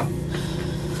stop?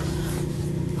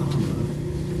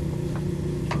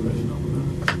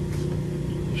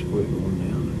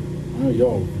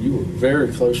 You were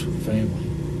very close with the family.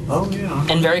 Oh,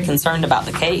 yeah. And very concerned about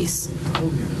the case.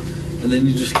 Oh, yeah. And then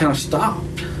you just kind of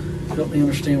stopped. Help me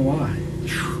understand why.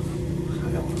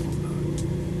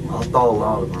 I thought a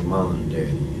lot of her mother and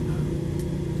daddy, you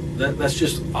know. That's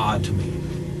just odd to me,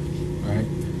 right?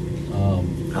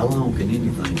 How long can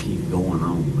anything keep going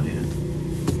on, man?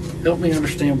 Help me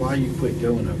understand why you quit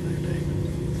going over there,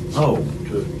 David. Oh,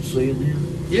 to see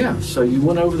them? Yeah, so you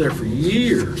went over there for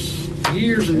years and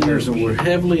years, and were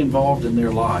heavily involved in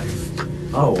their life.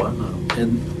 Oh, I know.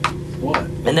 And what?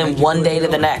 And then one day to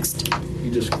the next.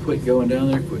 You just quit going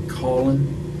down there, quit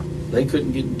calling. They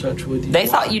couldn't get in touch with you. They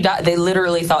thought you died. They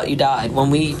literally thought you died when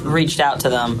we reached out to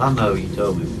them. I know, you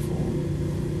told me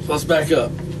before. So let's back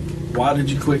up. Why did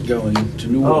you quit going to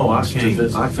New Orleans to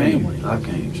visit family? I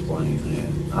can't explain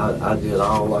that. I did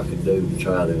all I could do to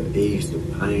try to ease the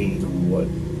pain on what,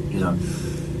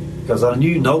 because I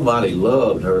knew nobody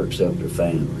loved her except her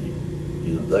family.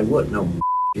 They wasn't no.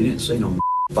 You didn't see no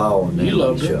falling down. You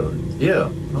loved each her. other. Yeah.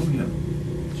 Oh yeah.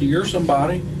 So you're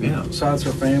somebody. Yeah. Besides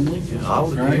her family. Yeah. I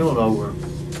would have killed over her.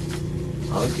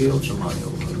 I would have killed somebody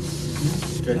over her.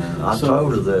 Okay. I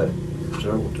told her that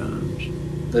several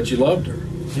times. That you loved her.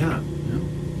 Yeah.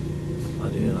 I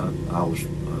did. I was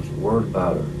worried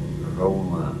about her whole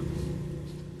life.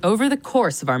 Over the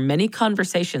course of our many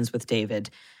conversations with David,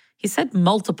 he said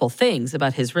multiple things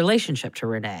about his relationship to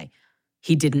Renee.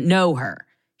 He didn't know her.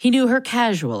 He knew her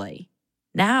casually.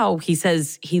 Now he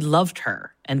says he loved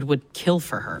her and would kill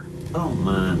for her. I don't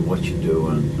mind what you're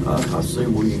doing. I see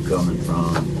where you're coming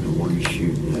from and where you're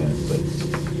shooting at, but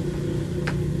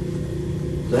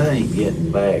that ain't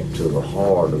getting back to the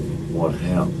heart of what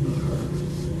happened to her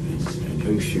and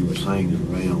who she was hanging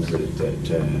around with at that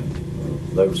time.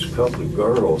 There was a couple of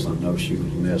girls I know she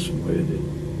was messing with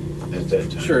at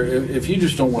that time. Sure, if you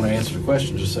just don't want to answer the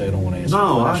question, just say I don't want to answer the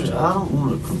No, question. I don't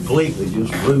want to completely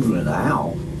just rule it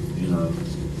out,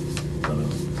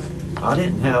 I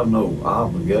didn't have no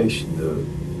obligation to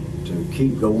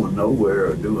keep going nowhere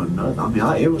or doing nothing. I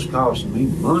mean, it was costing me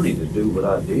money to do what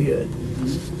I did.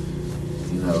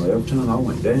 Mm-hmm. Every time I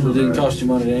went down So it didn't there, cost you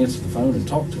money to answer the phone and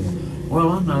talk to them? Well,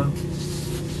 I know.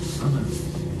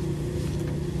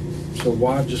 So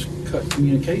why just cut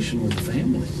communication with the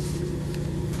family?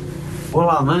 Well,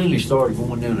 I mainly started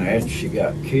going down there after she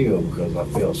got killed because I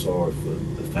felt sorry for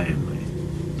the family.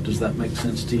 Does that make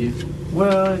sense to you?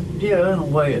 Well, yeah, in a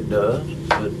way it does.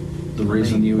 But the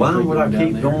reason you why would I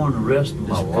keep there? going the rest of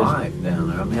my life down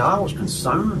there? I mean, I was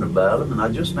concerned about them, and I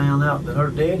just found out that her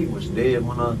daddy was dead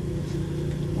when I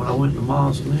went to the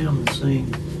mausoleum and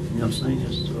seen this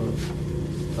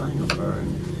thing of her.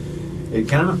 And it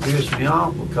kind of pissed me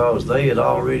off because they had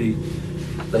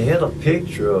a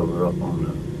picture of her up on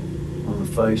the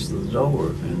face of the door,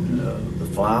 and the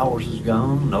flowers is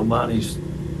gone.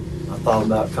 I thought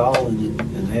about calling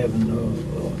and having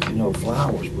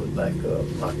flowers put back up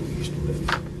like it used to be.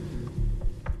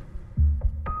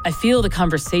 I feel the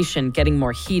conversation getting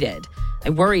more heated. I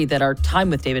worry that our time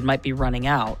with David might be running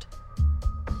out.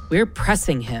 We're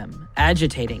pressing him,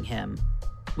 agitating him.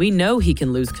 We know he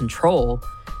can lose control.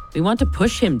 We want to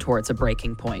push him towards a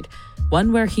breaking point,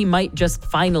 one where he might just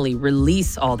finally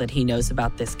release all that he knows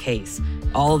about this case,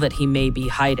 all that he may be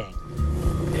hiding.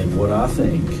 And what I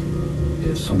think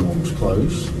is someone was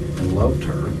close and loved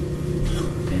her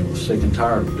and was sick and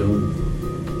tired of doing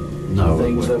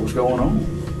things that was going on.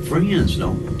 Friends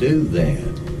don't do that.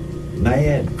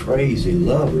 Mad, crazy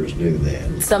lovers do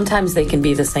that. Sometimes they can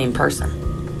be the same person.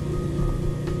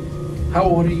 How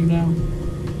old are you now?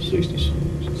 66.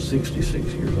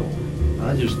 66 years old.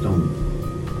 I just don't.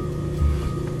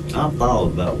 I thought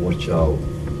about what y'all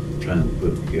trying to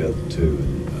put together too,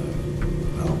 and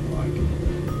I don't like it.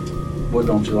 What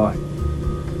don't you like?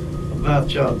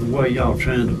 About y'all, the way y'all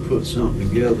trying to put something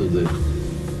together that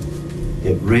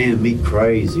it ran me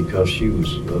crazy because she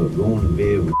was going to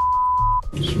bed with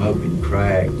smoking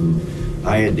crack, and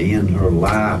I had to end her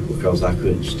life because I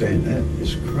couldn't stand that.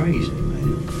 It's crazy,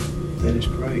 man. That is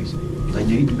crazy. They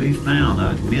need to be found.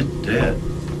 I admit that.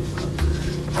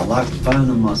 I'd like to find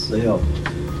them myself.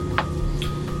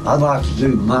 I'd like to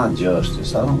do my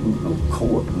justice. I don't want no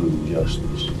courtroom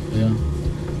justice. Yeah.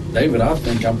 David, I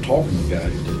think I'm talking to the guy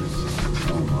who did it.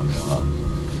 Oh my God.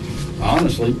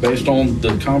 Honestly, based on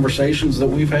the conversations that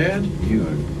we've had, you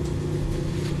are.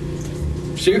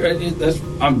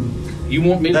 You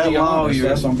want me to be honest?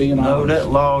 That's I'm being honest. No, that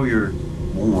lawyer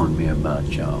warned me about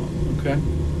y'all. Okay.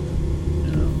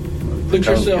 Put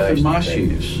yourself in my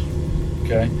shoes.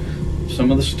 Okay.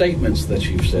 Some of the statements that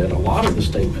you've said, a lot of the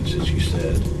statements that you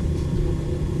said,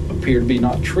 appear to be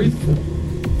not truthful.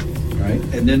 Right?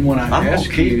 And then when I ask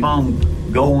you, keep on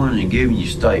going and giving you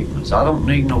statements. I don't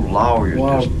need no lawyer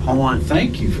at this point.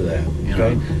 Thank you for that.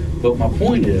 Okay. But my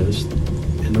point is,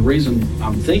 and the reason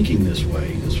I'm thinking this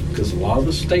way is because a lot of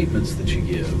the statements that you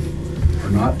give are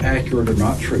not accurate or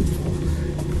not truthful.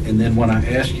 And then when I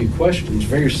ask you questions,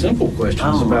 very simple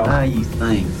questions about how you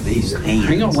think these hands.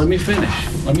 Hang on, let me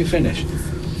finish.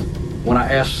 When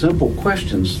I ask simple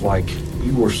questions like,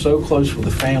 you were so close with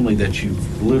the family that you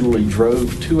literally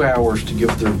drove 2 hours to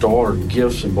give their daughter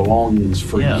gifts and belongings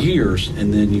for years,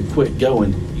 and then you quit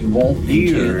going, you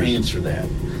can't answer that.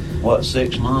 What,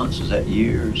 6 months? Is that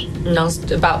years? No,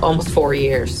 it's about almost 4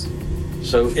 years.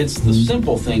 So it's the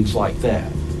simple things like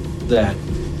that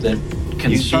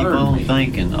concern you keep on me.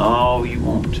 thinking all you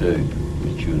want to,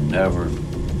 but you'll never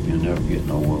get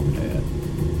nowhere with that.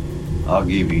 I'll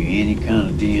give you any kind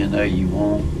of DNA you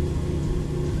want.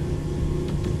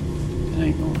 It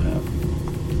ain't gonna happen.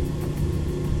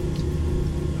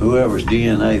 Whoever's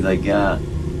DNA they got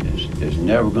is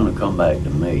never gonna come back to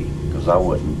me because I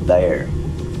wasn't there.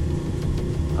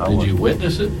 Did you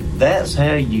witness it? That's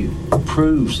how you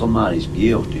prove somebody's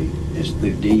guilty, is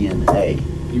through DNA.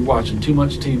 You're watching too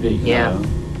much TV. Yeah.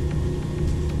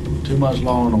 Too much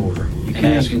Law and Order. You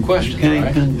can't asking questions, You can't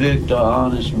right? convict an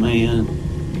honest man.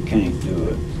 You can't do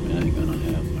it. It ain't gonna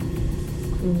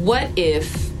happen. What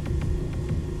if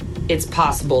it's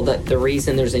possible that the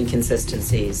reason there's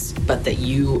inconsistencies, but that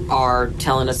you are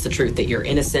telling us the truth, that you're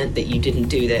innocent, that you didn't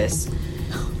do this?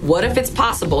 What if it's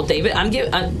possible, David,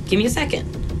 give me a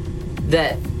second,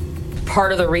 that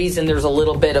part of the reason there's a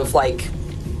little bit of like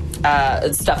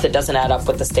stuff that doesn't add up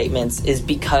with the statements is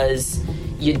because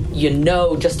you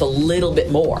know just a little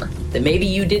bit more, that maybe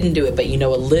you didn't do it, but you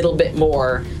know a little bit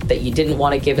more that you didn't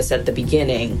want to give us at the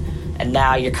beginning, and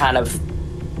now you're kind of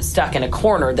stuck in a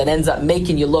corner that ends up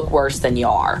making you look worse than you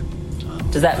are.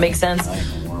 Does that make sense? I ain't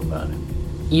gonna worry about it.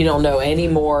 You don't know any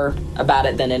more about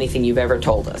it than anything you've ever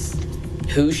told us.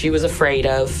 Who she was afraid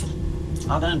of.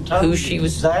 I done told Who you she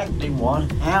was. exactly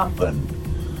what happened.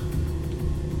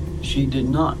 She did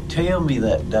not tell me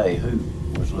that day who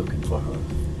was looking for her.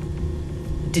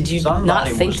 Did you Somebody not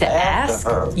think was to after ask?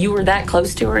 her. You were that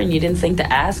close to her and you didn't think to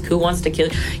ask who wants to kill?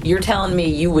 You're telling me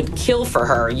you would kill for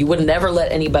her. You would never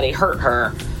let anybody hurt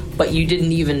her, but you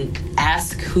didn't even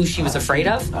ask who she was afraid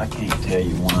of? I can't tell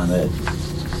you why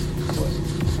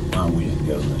we didn't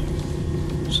go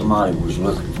there. Somebody was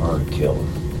looking for her to kill her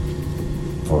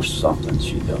for something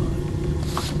she done.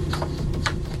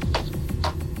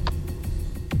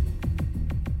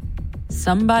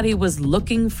 Somebody was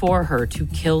looking for her to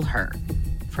kill her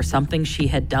for something she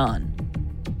had done.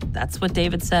 That's what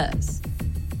David says.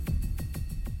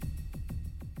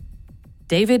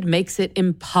 David makes it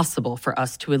impossible for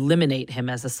us to eliminate him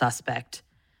as a suspect,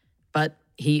 but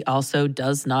he also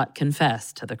does not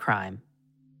confess to the crime.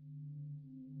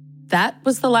 That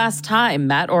was the last time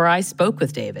Matt or I spoke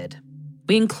with David.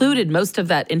 We included most of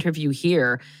that interview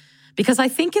here because I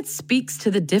think it speaks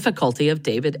to the difficulty of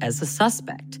David as a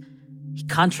suspect. He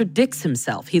contradicts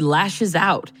himself, he lashes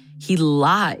out, he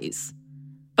lies.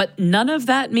 But none of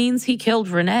that means he killed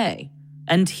Renee,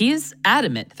 and he is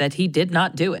adamant that he did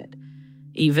not do it,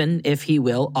 even if he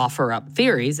will offer up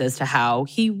theories as to how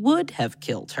he would have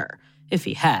killed her if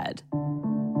he had.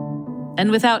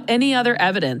 And without any other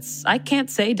evidence, I can't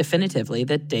say definitively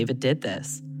that David did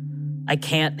this. I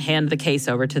can't hand the case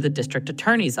over to the district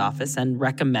attorney's office and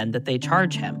recommend that they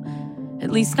charge him,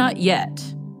 at least not yet.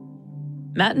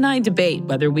 Matt and I debate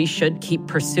whether we should keep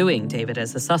pursuing David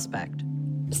as a suspect.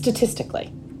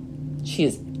 Statistically, she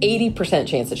has 80%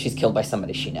 chance that she's killed by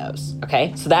somebody she knows,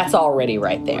 okay? So that's already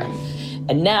right there.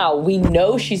 And now we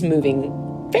know she's moving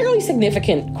fairly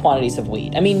significant quantities of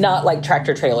weed. I mean, not like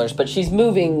tractor trailers, but she's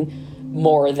moving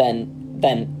more than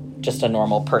just a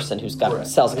normal person who's got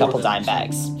sells a couple dime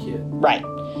bags. Right.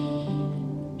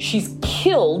 She's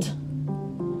killed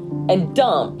and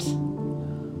dumped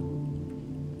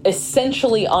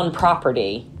essentially on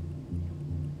property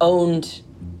owned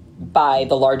by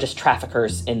the largest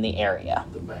traffickers in the area.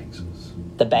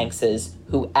 The Bankses,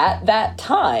 who at that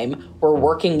time were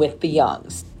working with the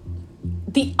Youngs.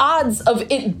 The odds of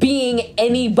it being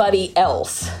anybody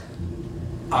else.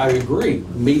 I agree.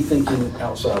 Me thinking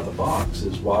outside the box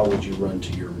is, why would you run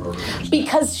to your murderer?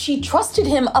 Because she trusted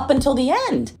him up until the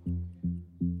end.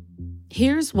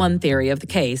 Here's one theory of the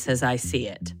case as I see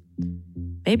it.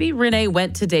 Maybe Renee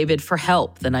went to David for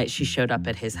help the night she showed up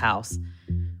at his house.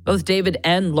 Both David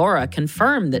and Laura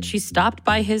confirmed that she stopped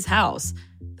by his house,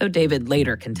 though David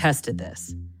later contested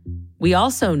this. We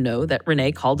also know that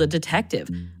Renee called a detective,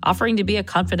 offering to be a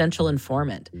confidential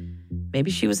informant.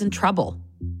 Maybe she was in trouble.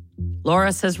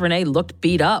 Laura says Renee looked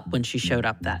beat up when she showed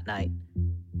up that night.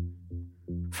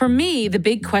 For me, the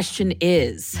big question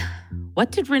is,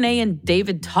 what did Renee and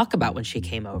David talk about when she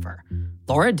came over?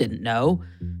 Laura didn't know.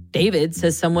 David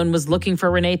says someone was looking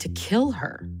for Renee to kill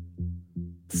her.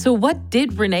 So what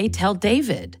did Renee tell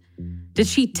David? Did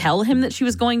she tell him that she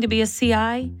was going to be a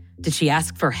CI? Did she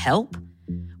ask for help?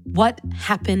 What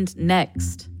happened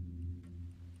next?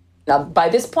 Now, by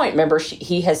this point, remember,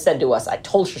 he has said to us, I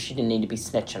told her she didn't need to be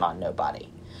snitching on nobody.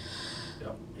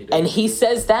 And he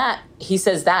says that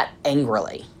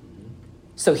angrily.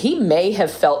 So he may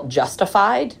have felt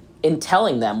justified in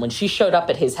telling them when she showed up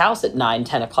at his house at 9,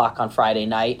 10 o'clock on Friday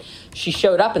night, she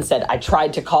showed up and said, I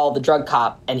tried to call the drug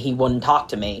cop and he wouldn't talk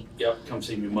to me. Yep, come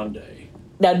see me Monday.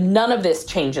 Now, none of this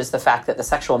changes the fact that the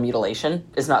sexual mutilation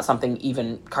is not something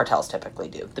even cartels typically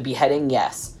do. The beheading,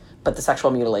 yes, but the sexual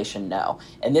mutilation, no.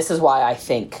 And this is why I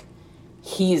think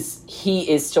he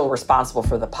is still responsible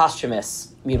for the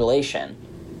posthumous mutilation.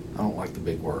 I don't like the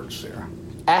big words, Sarah.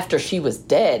 After she was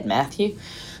dead, Matthew,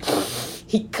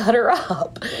 he cut her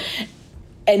up.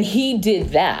 And he did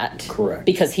that correct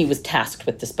because he was tasked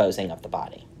with disposing of the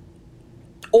body.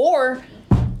 Or,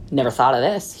 never thought of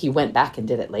this, he went back and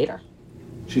did it later.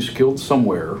 She's killed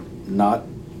somewhere, not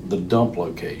the dump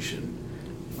location,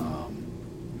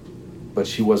 but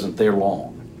she wasn't there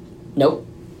long. Nope.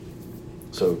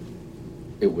 So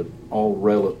it would all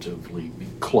relatively be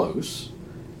close,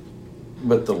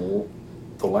 but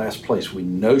the last place we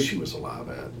know she was alive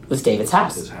at was David's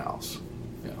house. His house,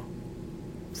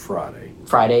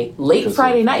 Friday, late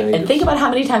Friday night. And think about how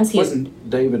many times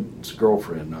David's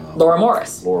girlfriend, Laura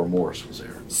Morris. Laura Morris was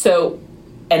there. So,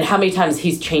 and how many times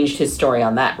he's changed his story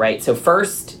on that, right? So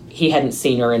first, he hadn't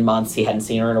seen her in months. He hadn't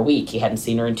seen her in a week. He hadn't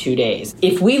seen her in 2 days.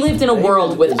 If we lived in a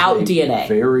world without DNA.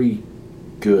 Very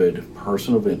good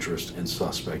person of interest and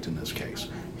suspect in this case.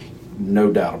 No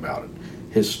doubt about it.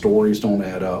 His stories don't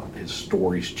add up. His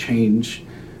stories change.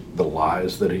 The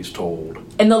lies that he's told.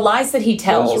 And the lies that he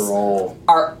tells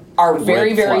are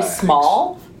very, very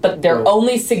small, but they're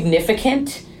only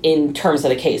significant in terms of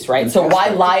the case, right? So why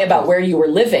lie about where you were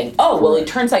living? Oh, well, it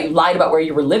turns out you lied about where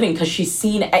you were living because she's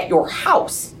seen at your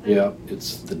house. Yeah,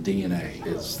 it's the DNA.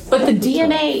 But the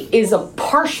DNA is a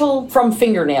partial from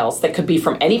fingernails that could be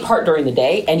from any part during the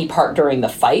day, any part during the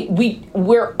fight.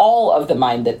 We're all of the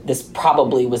mind that this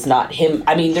probably was not him.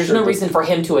 I mean, there's no reason for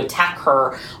him to attack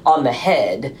her on the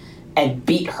head and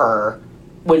beat her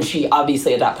when she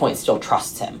obviously at that point still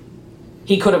trusts him.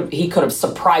 He could have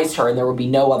surprised her and there would be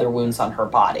no other wounds on her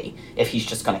body if he's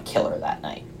just going to kill her that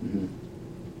night. Mm-hmm.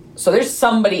 So there's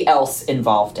somebody else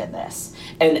involved in this.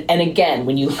 And again,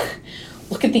 when you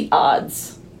look at the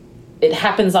odds, it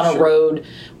happens on a road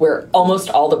where almost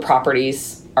all the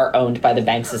properties are owned by the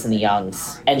Bankses and the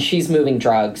Youngs. And she's moving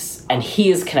drugs, and he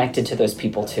is connected to those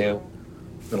people too.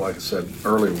 But like I said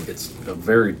earlier, it's a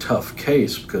very tough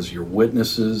case because your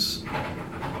witnesses,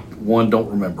 one, don't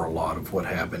remember a lot of what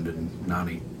happened in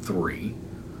 93,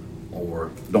 or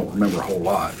don't remember a whole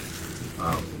lot,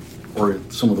 or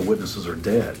some of the witnesses are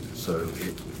dead. So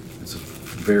it's a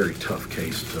very tough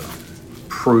case to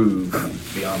prove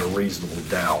beyond a reasonable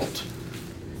doubt.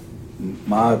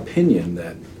 My opinion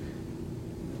that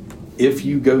if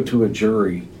you go to a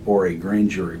jury or a grand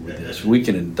jury with this, we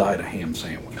can indict a ham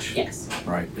sandwich. Yes.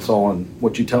 Right? It's all on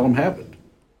what you tell them happened.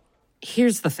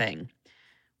 Here's the thing.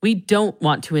 We don't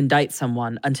want to indict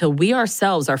someone until we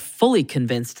ourselves are fully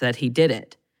convinced that he did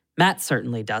it. Matt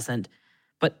certainly doesn't,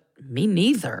 but me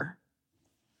neither.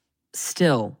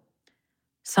 Still,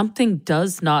 something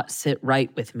does not sit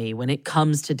right with me when it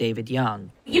comes to David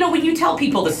Young. You know, when you tell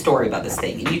people the story about this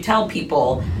thing, and you tell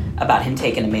people about him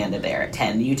taking Amanda there at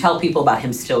 10, you tell people about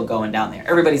him still going down there,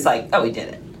 everybody's like, oh, he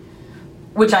did it.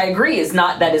 Which I agree is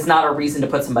not a reason to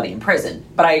put somebody in prison.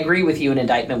 But I agree with you, an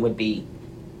indictment would be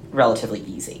relatively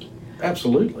easy.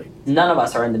 Absolutely. None of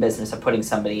us are in the business of putting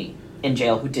somebody in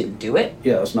jail who didn't do it.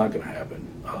 Yeah, that's not going to happen.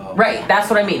 Right, that's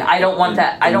what I mean. I don't want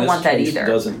that. I don't want that either.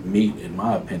 Doesn't meet, in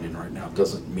my opinion, right now,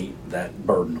 doesn't meet that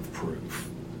burden of proof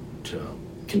to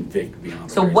convict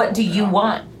beyond. So what do you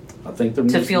want? I think there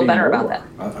to feel better more. about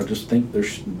that. I just think there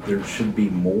should be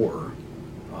more.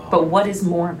 But what is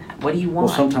more, Matt? What do you want?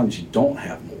 Well, sometimes you don't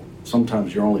have more.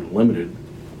 Sometimes you're only limited,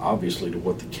 obviously, to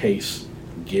what the case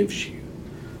gives you.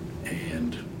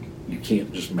 And you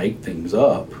can't just make things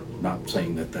up. Not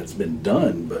saying that that's been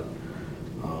done, but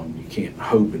you can't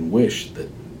hope and wish that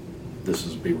this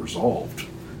is be resolved.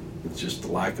 It's just the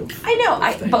lack of. I know,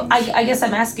 but I guess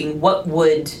I'm asking, what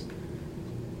would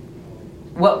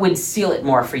seal it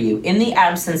more for you in the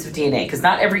absence of DNA? Because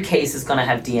not every case is going to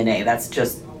have DNA. That's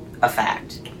just a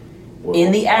fact. Well,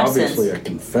 in the absence, obviously, a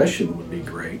confession would be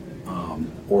great,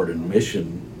 or an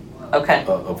admission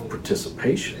of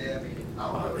participation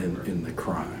in the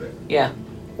crime. Yeah.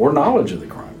 Or knowledge of the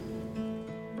crime.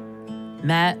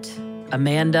 Matt,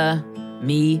 Amanda,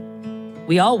 me,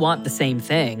 we all want the same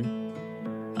thing.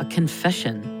 A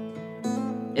confession.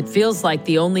 It feels like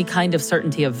the only kind of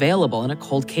certainty available in a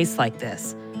cold case like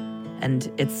this.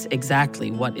 And it's exactly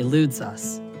what eludes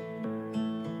us.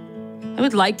 I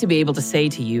would like to be able to say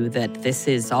to you that this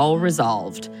is all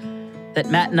resolved, that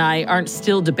Matt and I aren't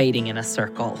still debating in a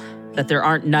circle, that there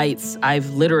aren't nights I've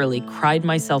literally cried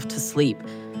myself to sleep,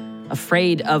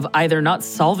 afraid of either not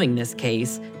solving this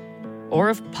case or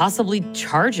of possibly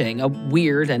charging a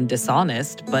weird and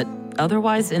dishonest, but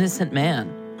otherwise innocent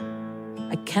man.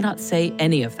 I cannot say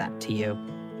any of that to you.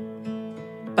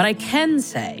 But I can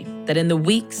say that in the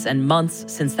weeks and months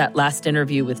since that last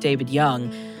interview with David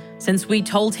Young, since we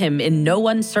told him in no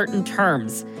uncertain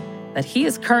terms that he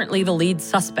is currently the lead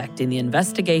suspect in the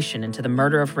investigation into the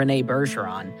murder of Renee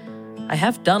Bergeron, I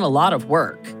have done a lot of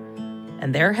work,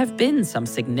 and there have been some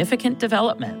significant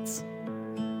developments.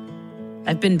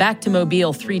 I've been back to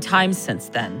Mobile 3 times since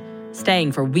then,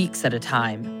 staying for weeks at a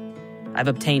time. I've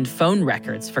obtained phone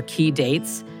records for key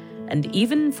dates and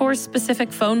even for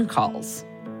specific phone calls.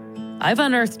 I've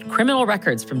unearthed criminal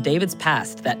records from David's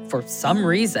past that, for some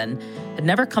reason, had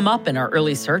never come up in our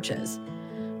early searches.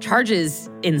 Charges,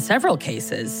 in several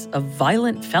cases, of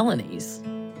violent felonies.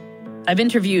 I've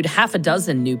interviewed half a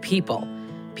dozen new people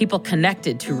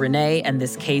connected to Renee and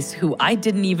this case who I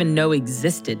didn't even know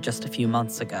existed just a few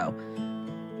months ago.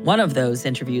 One of those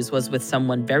interviews was with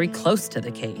someone very close to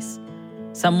the case.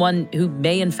 Someone who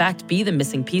may in fact be the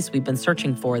missing piece we've been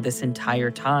searching for this entire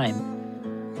time.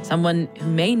 Someone who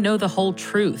may know the whole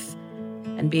truth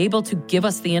and be able to give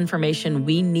us the information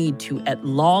we need to, at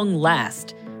long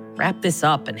last, wrap this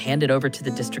up and hand it over to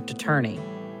the district attorney.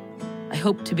 I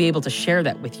hope to be able to share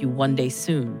that with you one day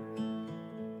soon.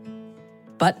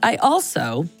 But I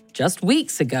also, just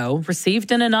weeks ago,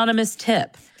 received an anonymous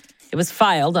tip. It was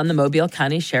filed on the Mobile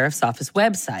County Sheriff's Office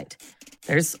website.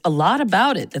 There's a lot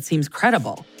about it that seems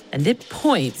credible, and it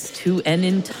points to an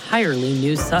entirely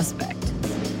new suspect.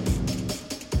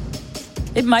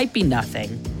 It might be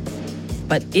nothing,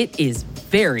 but it is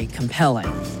very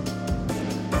compelling.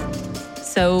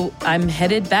 So I'm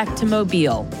headed back to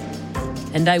Mobile,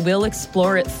 and I will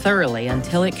explore it thoroughly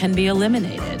until it can be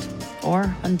eliminated,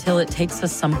 or until it takes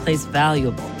us someplace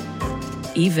valuable,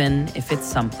 even if it's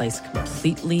someplace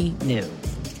completely new.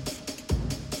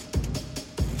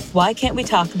 Why Can't We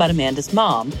Talk About Amanda's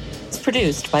Mom is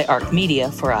produced by ARC Media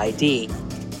for ID.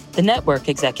 The network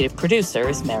executive producer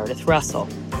is Meredith Russell.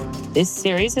 This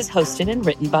series is hosted and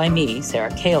written by me,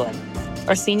 Sarah Kalin.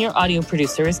 Our senior audio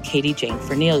producer is Katie Jane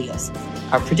Fernelius.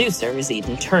 Our producer is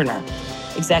Eden Turner.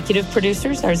 Executive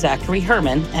producers are Zachary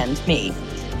Herman and me.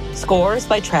 Scores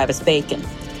by Travis Bacon.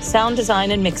 Sound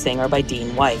design and mixing are by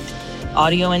Dean White.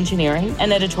 Audio engineering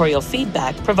and editorial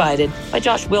feedback provided by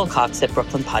Josh Wilcox at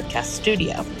Brooklyn Podcast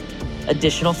Studio.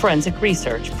 Additional forensic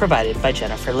research provided by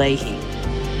Jennifer Leahy.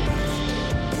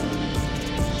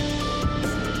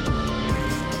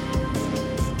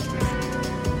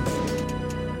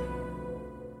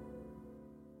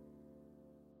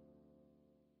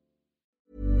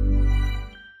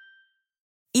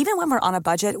 Even when we're on a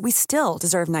budget, we still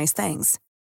deserve nice things.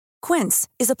 Quince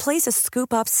is a place to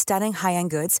scoop up stunning high-end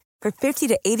goods for 50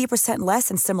 to 80% less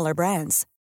than similar brands.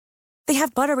 They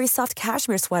have buttery soft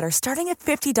cashmere sweaters starting at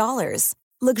 $50,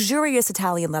 luxurious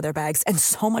Italian leather bags, and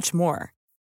so much more.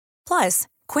 Plus,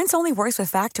 Quince only works with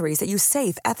factories that use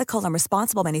safe, ethical, and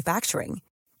responsible manufacturing.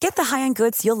 Get the high-end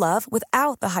goods you'll love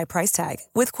without the high price tag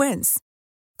with Quince.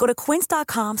 Go to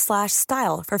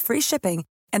quince.com/style for free shipping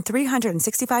and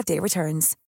 365-day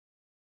returns.